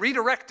attention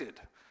redirected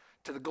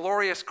to the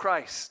glorious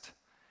Christ,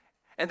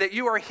 and that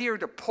you are here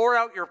to pour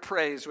out your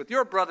praise with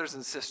your brothers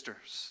and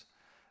sisters,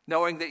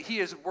 knowing that he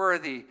is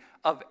worthy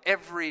of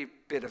every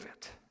bit of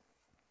it.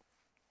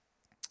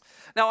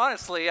 Now,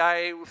 honestly,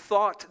 I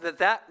thought that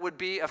that would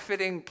be a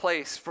fitting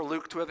place for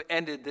Luke to have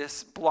ended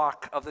this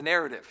block of the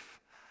narrative.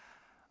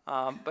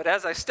 But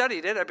as I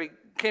studied it, I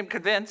became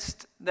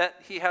convinced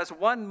that he has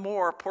one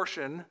more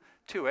portion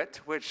to it,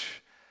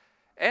 which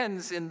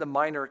ends in the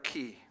minor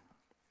key.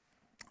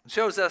 It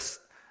shows us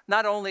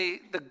not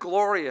only the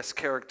glorious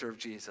character of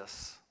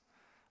Jesus,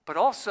 but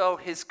also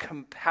his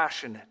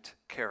compassionate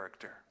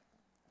character.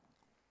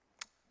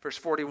 Verse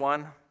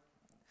 41,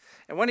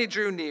 and when he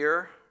drew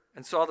near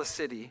and saw the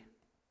city,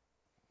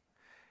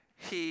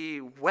 he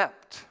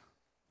wept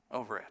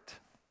over it.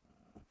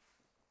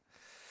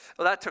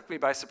 Well, that took me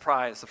by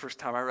surprise the first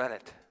time I read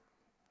it.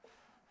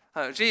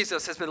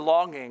 Jesus has been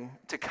longing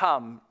to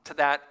come to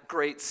that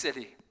great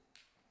city.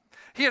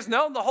 He has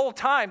known the whole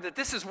time that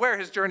this is where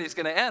his journey is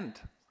going to end.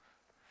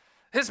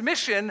 His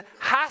mission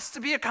has to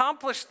be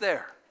accomplished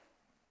there.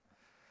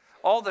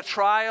 All the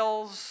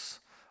trials,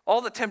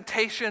 all the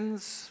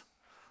temptations,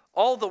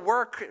 all the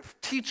work of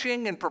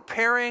teaching and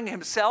preparing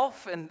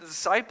himself and the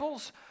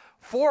disciples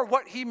for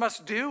what he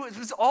must do, it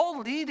was all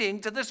leading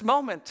to this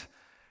moment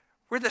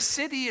where the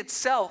city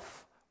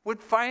itself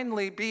would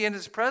finally be in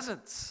his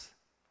presence.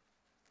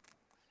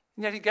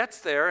 And yet he gets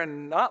there,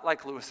 and not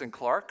like Lewis and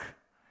Clark,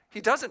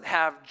 he doesn't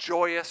have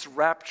joyous,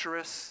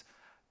 rapturous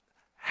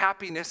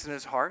happiness in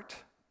his heart.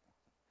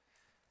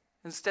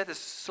 Instead, his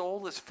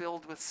soul is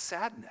filled with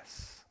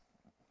sadness.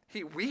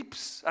 He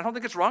weeps. I don't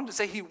think it's wrong to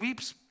say he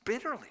weeps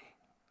bitterly.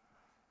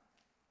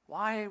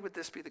 Why would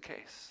this be the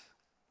case?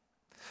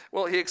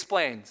 Well, he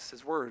explains.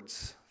 His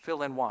words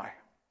fill in why.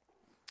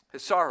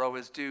 His sorrow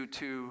is due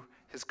to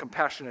his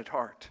compassionate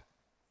heart,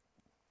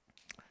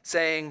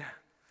 saying,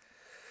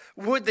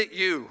 would that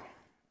you,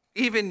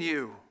 even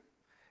you,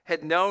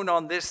 had known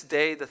on this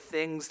day the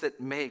things that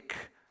make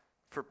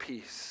for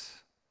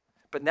peace.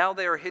 But now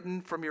they are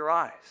hidden from your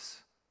eyes.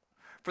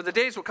 For the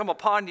days will come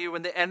upon you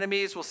when the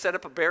enemies will set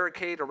up a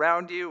barricade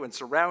around you and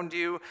surround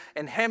you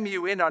and hem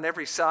you in on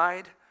every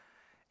side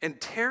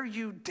and tear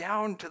you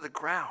down to the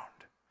ground,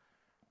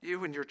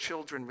 you and your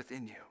children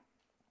within you.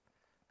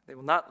 They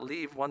will not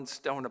leave one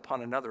stone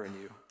upon another in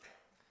you,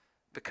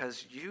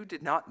 because you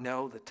did not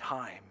know the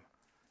time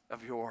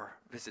of your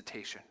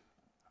visitation.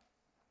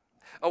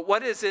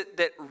 What is it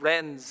that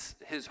rends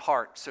his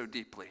heart so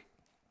deeply?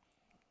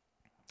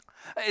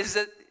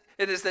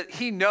 It is that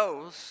he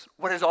knows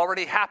what has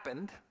already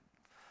happened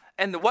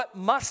and what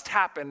must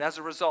happen as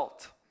a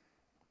result.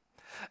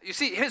 You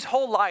see, his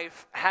whole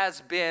life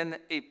has been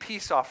a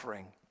peace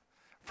offering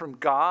from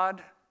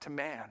God to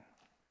man.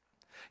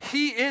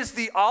 He is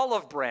the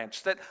olive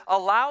branch that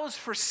allows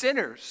for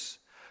sinners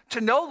to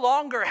no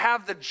longer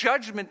have the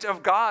judgment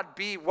of God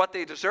be what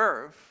they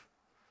deserve,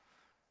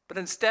 but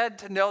instead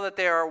to know that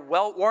they are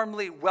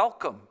warmly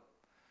welcome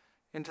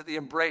into the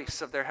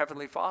embrace of their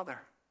Heavenly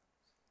Father.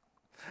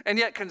 And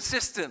yet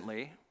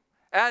consistently,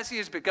 as he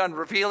has begun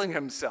revealing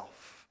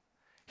himself,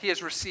 he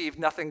has received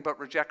nothing but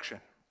rejection.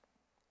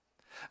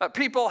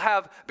 People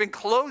have been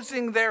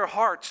closing their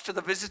hearts to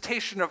the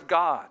visitation of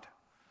God.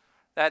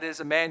 That is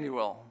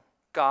Emmanuel,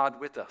 God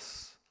with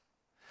us.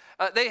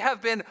 They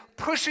have been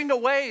pushing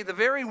away the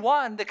very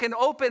one that can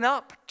open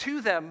up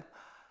to them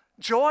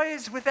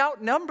joys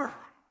without number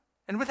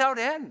and without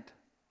end.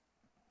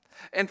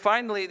 And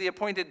finally, the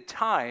appointed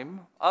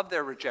time of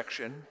their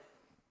rejection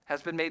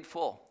has been made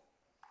full,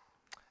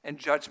 and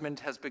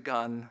judgment has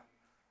begun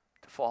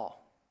to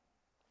fall.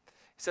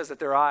 He says that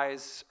their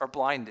eyes are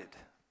blinded.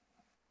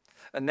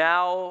 And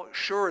now,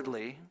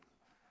 assuredly,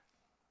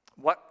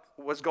 what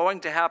was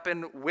going to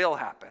happen will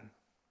happen.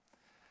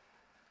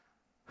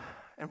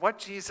 And what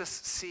Jesus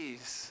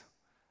sees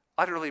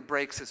utterly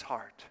breaks his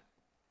heart.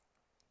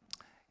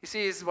 He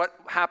sees what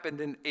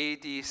happened in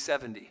AD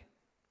 70.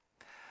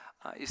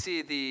 You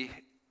see, the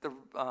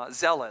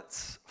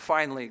Zealots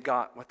finally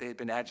got what they had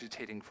been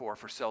agitating for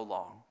so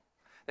long.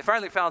 They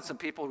finally found some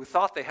people who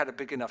thought they had a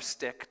big enough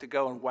stick to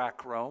go and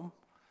whack Rome.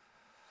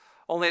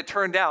 Only it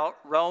turned out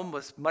Rome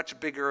was much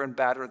bigger and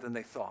badder than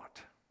they thought.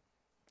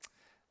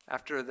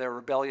 After their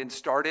rebellion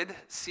started,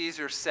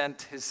 Caesar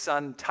sent his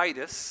son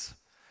Titus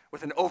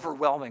with an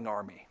overwhelming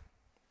army.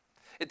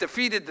 It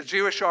defeated the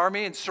Jewish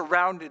army and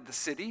surrounded the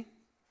city.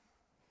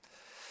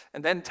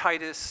 And then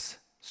Titus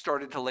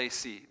started to lay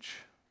siege.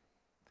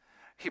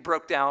 He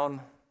broke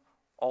down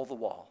all the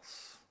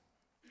walls.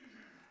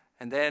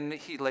 And then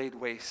he laid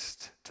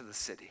waste to the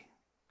city,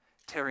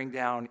 tearing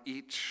down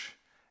each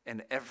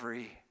and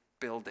every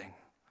building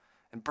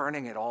and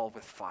burning it all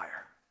with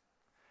fire,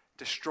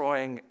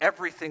 destroying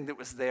everything that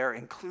was there,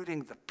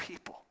 including the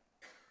people.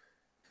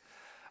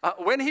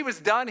 When he was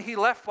done, he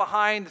left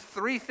behind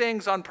 3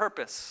 things on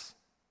purpose.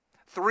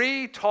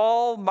 3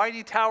 tall,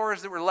 mighty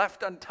towers that were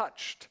left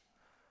untouched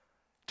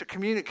to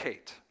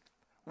communicate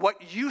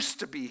what used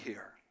to be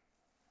here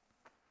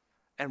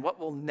and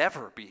what will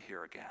never be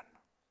here again.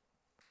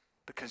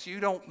 Because you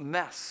don't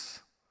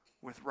mess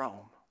with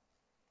Rome.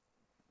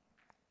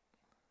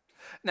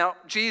 Now,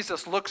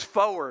 Jesus looks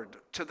forward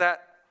to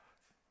that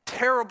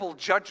terrible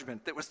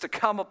judgment that was to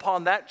come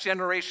upon that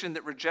generation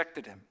that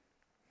rejected him.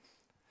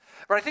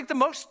 But I think the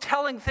most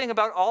telling thing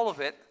about all of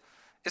it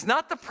is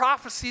not the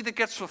prophecy that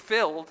gets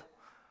fulfilled,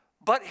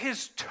 but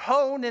his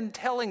tone in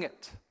telling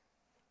it.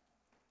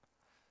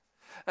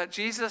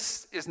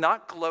 Jesus is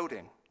not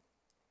gloating.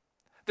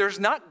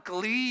 There's not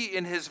glee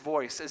in his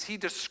voice as he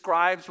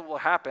describes what will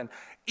happen,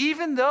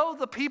 even though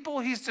the people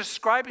he's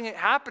describing it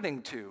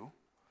happening to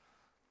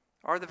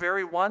are the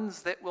very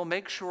ones that will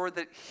make sure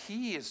that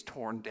he is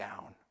torn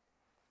down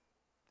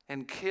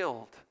and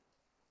killed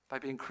by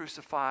being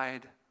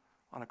crucified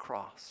on a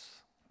cross.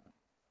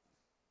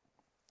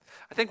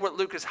 I think what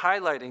Luke is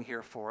highlighting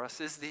here for us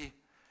is the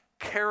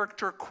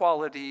character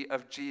quality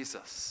of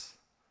Jesus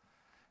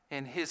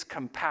and his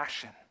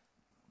compassion,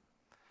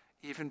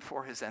 even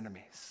for his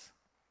enemies.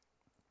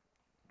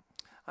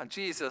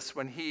 Jesus,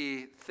 when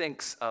he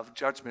thinks of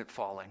judgment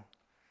falling,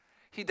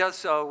 he does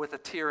so with a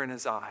tear in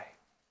his eye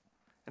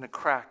and a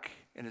crack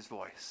in his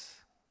voice.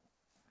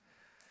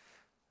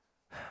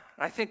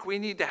 I think we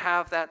need to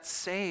have that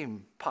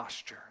same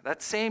posture,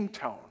 that same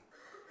tone,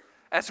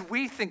 as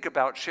we think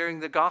about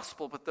sharing the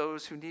gospel with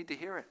those who need to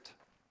hear it.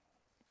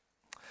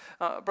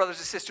 Brothers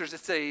and sisters,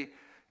 it's a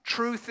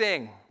true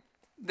thing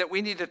that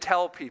we need to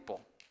tell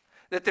people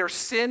that their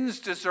sins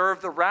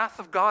deserve the wrath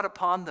of God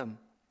upon them.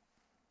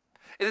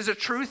 It is a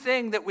true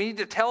thing that we need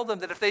to tell them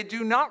that if they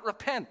do not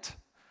repent,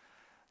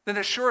 then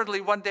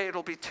assuredly one day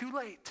it'll be too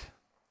late.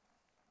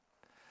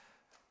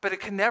 But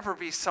it can never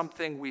be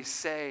something we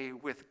say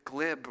with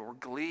glib or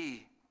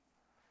glee,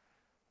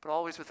 but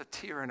always with a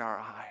tear in our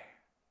eye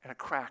and a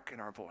crack in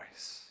our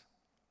voice.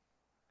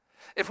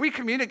 If we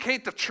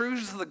communicate the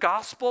truths of the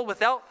gospel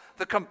without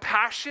the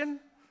compassion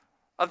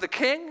of the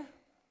King,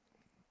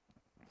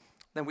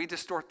 then we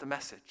distort the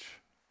message.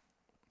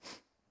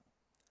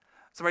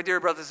 So my dear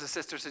brothers and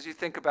sisters, as you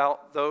think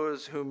about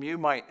those whom you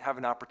might have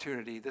an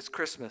opportunity this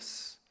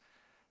Christmas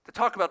to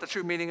talk about the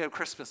true meaning of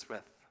Christmas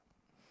with,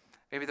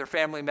 maybe they're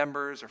family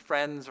members or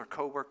friends or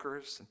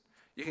coworkers, and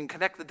you can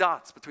connect the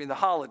dots between the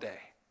holiday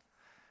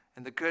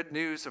and the good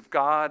news of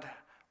God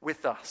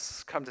with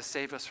us, come to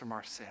save us from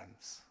our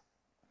sins.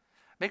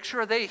 Make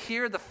sure they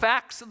hear the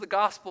facts of the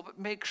gospel, but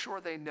make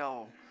sure they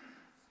know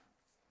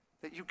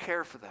that you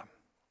care for them.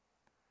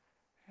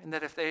 And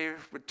that if they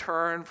would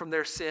turn from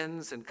their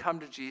sins and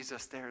come to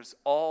Jesus, there's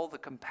all the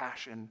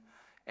compassion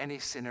any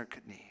sinner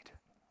could need.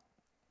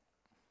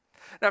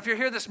 Now, if you're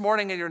here this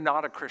morning and you're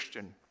not a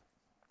Christian,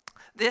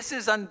 this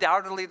is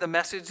undoubtedly the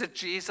message that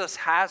Jesus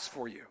has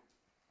for you.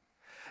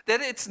 That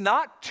it's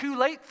not too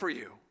late for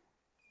you.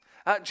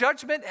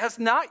 Judgment has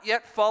not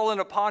yet fallen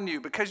upon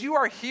you because you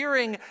are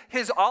hearing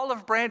his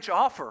olive branch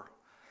offer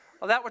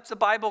of that which the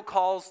Bible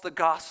calls the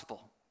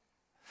gospel.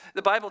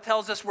 The Bible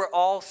tells us we're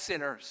all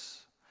sinners.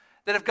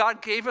 That if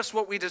God gave us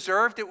what we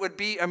deserved, it would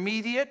be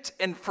immediate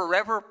and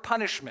forever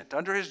punishment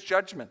under his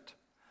judgment.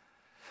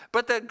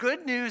 But the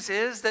good news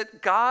is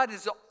that God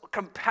is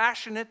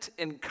compassionate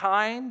and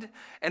kind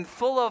and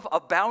full of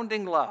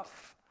abounding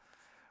love,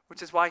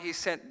 which is why he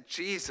sent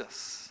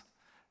Jesus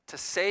to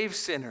save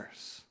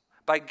sinners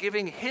by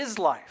giving his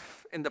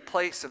life in the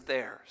place of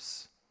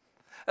theirs.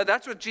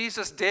 That's what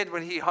Jesus did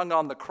when he hung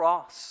on the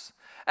cross.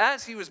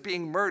 As he was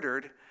being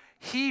murdered,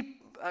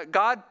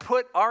 God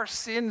put our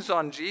sins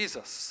on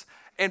Jesus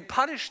and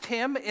punished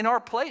him in our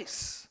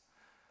place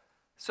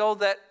so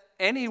that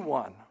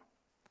anyone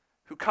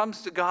who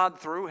comes to God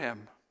through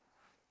him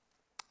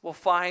will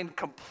find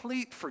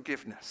complete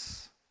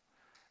forgiveness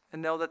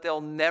and know that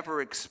they'll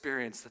never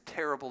experience the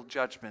terrible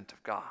judgment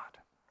of God.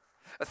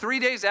 3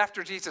 days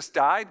after Jesus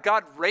died,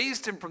 God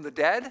raised him from the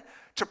dead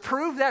to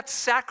prove that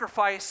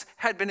sacrifice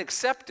had been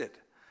accepted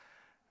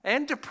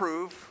and to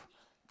prove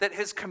that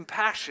his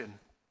compassion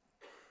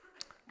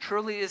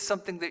truly is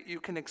something that you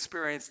can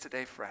experience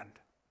today, friend.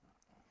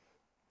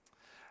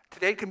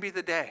 Today can be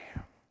the day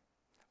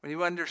when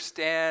you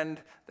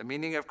understand the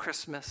meaning of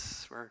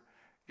Christmas, where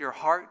your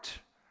heart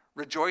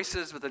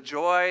rejoices with a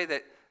joy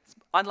that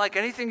unlike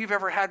anything you've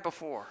ever had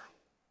before.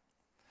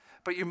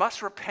 But you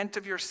must repent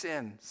of your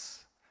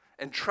sins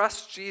and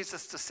trust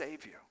Jesus to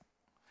save you.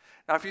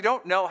 Now, if you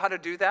don't know how to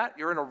do that,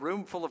 you're in a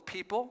room full of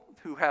people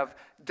who have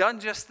done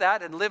just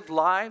that and lived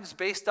lives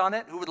based on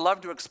it, who would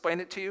love to explain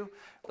it to you.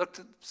 Look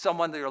to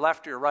someone to your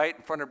left or your right,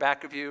 in front or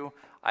back of you.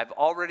 I've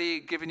already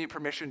given you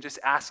permission. Just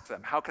ask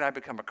them, how can I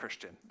become a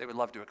Christian? They would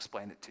love to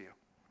explain it to you.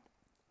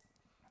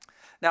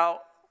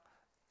 Now,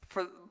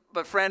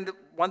 but friend,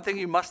 one thing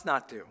you must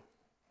not do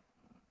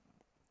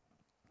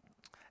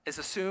is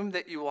assume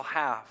that you will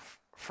have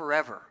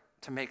forever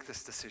to make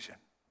this decision.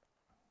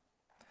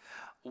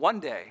 One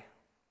day,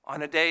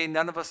 on a day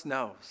none of us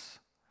knows,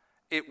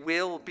 it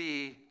will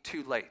be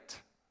too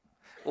late.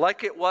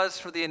 Like it was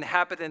for the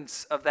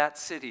inhabitants of that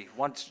city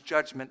once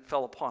judgment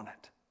fell upon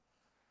it.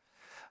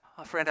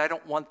 Friend, I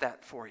don't want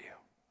that for you.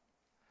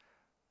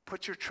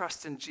 Put your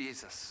trust in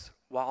Jesus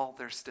while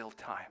there's still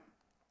time.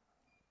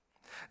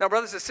 Now,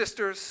 brothers and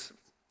sisters,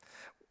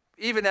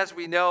 even as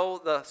we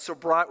know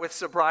with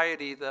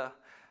sobriety the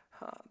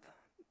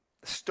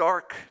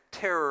stark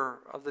terror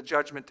of the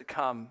judgment to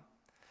come,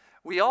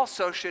 we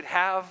also should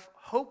have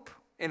hope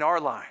in our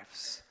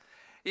lives,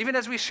 even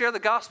as we share the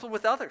gospel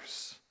with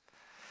others,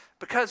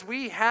 because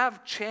we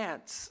have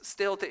chance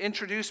still to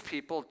introduce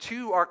people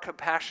to our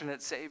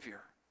compassionate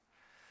Savior.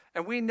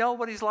 And we know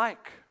what he's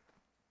like.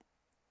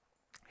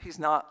 He's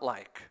not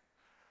like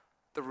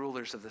the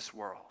rulers of this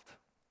world.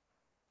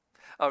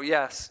 Oh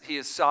yes, he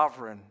is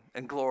sovereign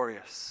and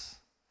glorious,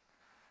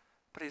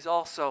 but he's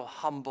also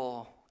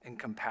humble and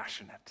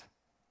compassionate.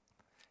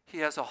 He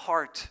has a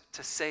heart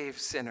to save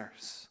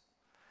sinners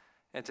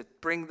and to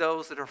bring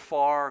those that are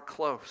far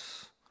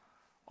close,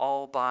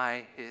 all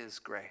by his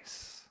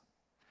grace.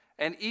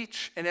 And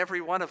each and every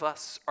one of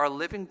us are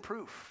living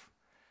proof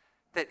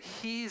that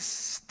he's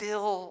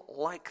still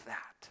like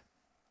that.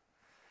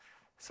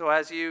 So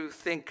as you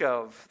think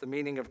of the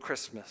meaning of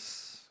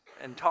Christmas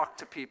and talk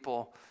to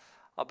people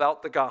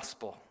about the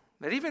gospel,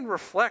 and even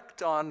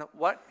reflect on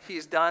what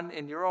he's done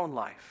in your own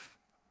life,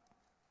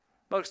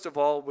 most of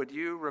all, would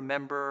you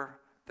remember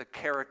the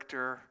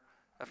character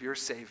of your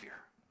Savior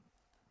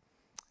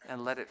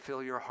and let it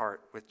fill your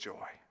heart with joy.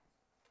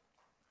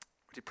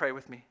 Would you pray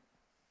with me?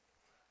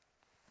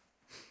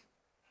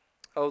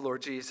 Oh,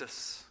 Lord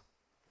Jesus,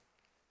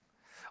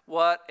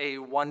 what a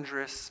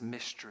wondrous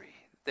mystery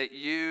that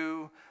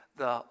you,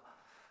 the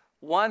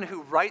one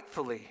who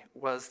rightfully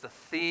was the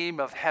theme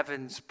of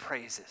heaven's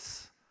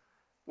praises,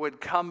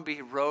 would come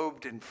be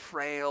robed in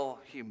frail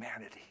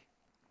humanity.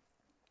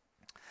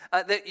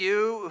 That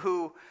you,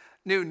 who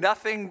knew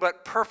nothing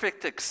but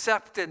perfect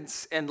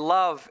acceptance and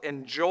love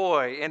and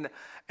joy in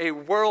a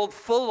world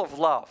full of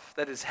love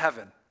that is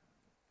heaven,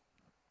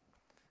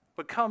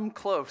 would come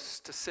close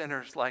to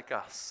sinners like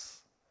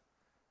us,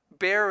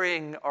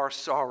 bearing our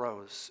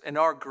sorrows and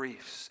our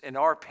griefs and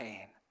our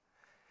pain,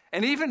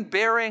 and even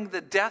bearing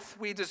the death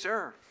we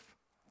deserve,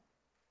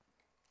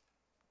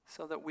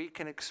 so that we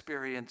can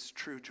experience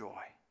true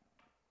joy.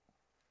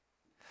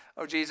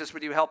 Oh, Jesus,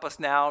 would you help us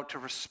now to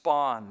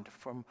respond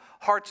from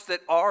hearts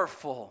that are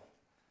full,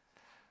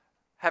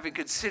 having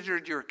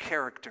considered your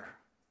character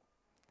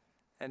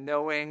and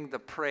knowing the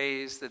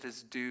praise that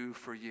is due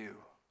for you,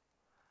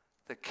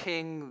 the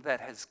King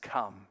that has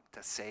come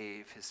to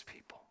save his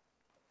people.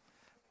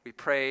 We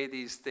pray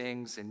these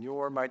things in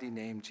your mighty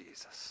name,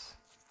 Jesus.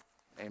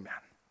 Amen.